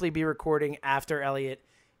Yes. definitely be recording after Elliot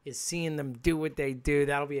is seeing them do what they do.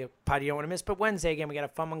 That'll be a pod you don't want to miss. But Wednesday, again, we got a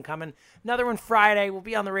fun one coming. Another one Friday. We'll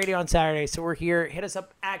be on the radio on Saturday. So we're here. Hit us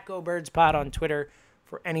up at GoBirdsPod on Twitter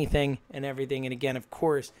for anything and everything. And again, of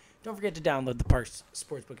course, don't forget to download the Parks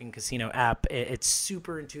Sportsbook and Casino app. It's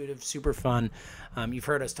super intuitive, super fun. You've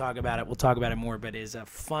heard us talk about it. We'll talk about it more, but it is a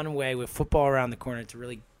fun way with football around the corner to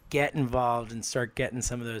really get involved and start getting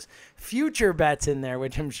some of those future bets in there,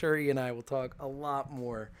 which I'm sure you and I will talk a lot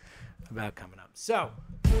more about coming up. So,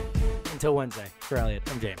 until Wednesday, for Elliot,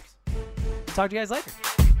 I'm James. Talk to you guys later.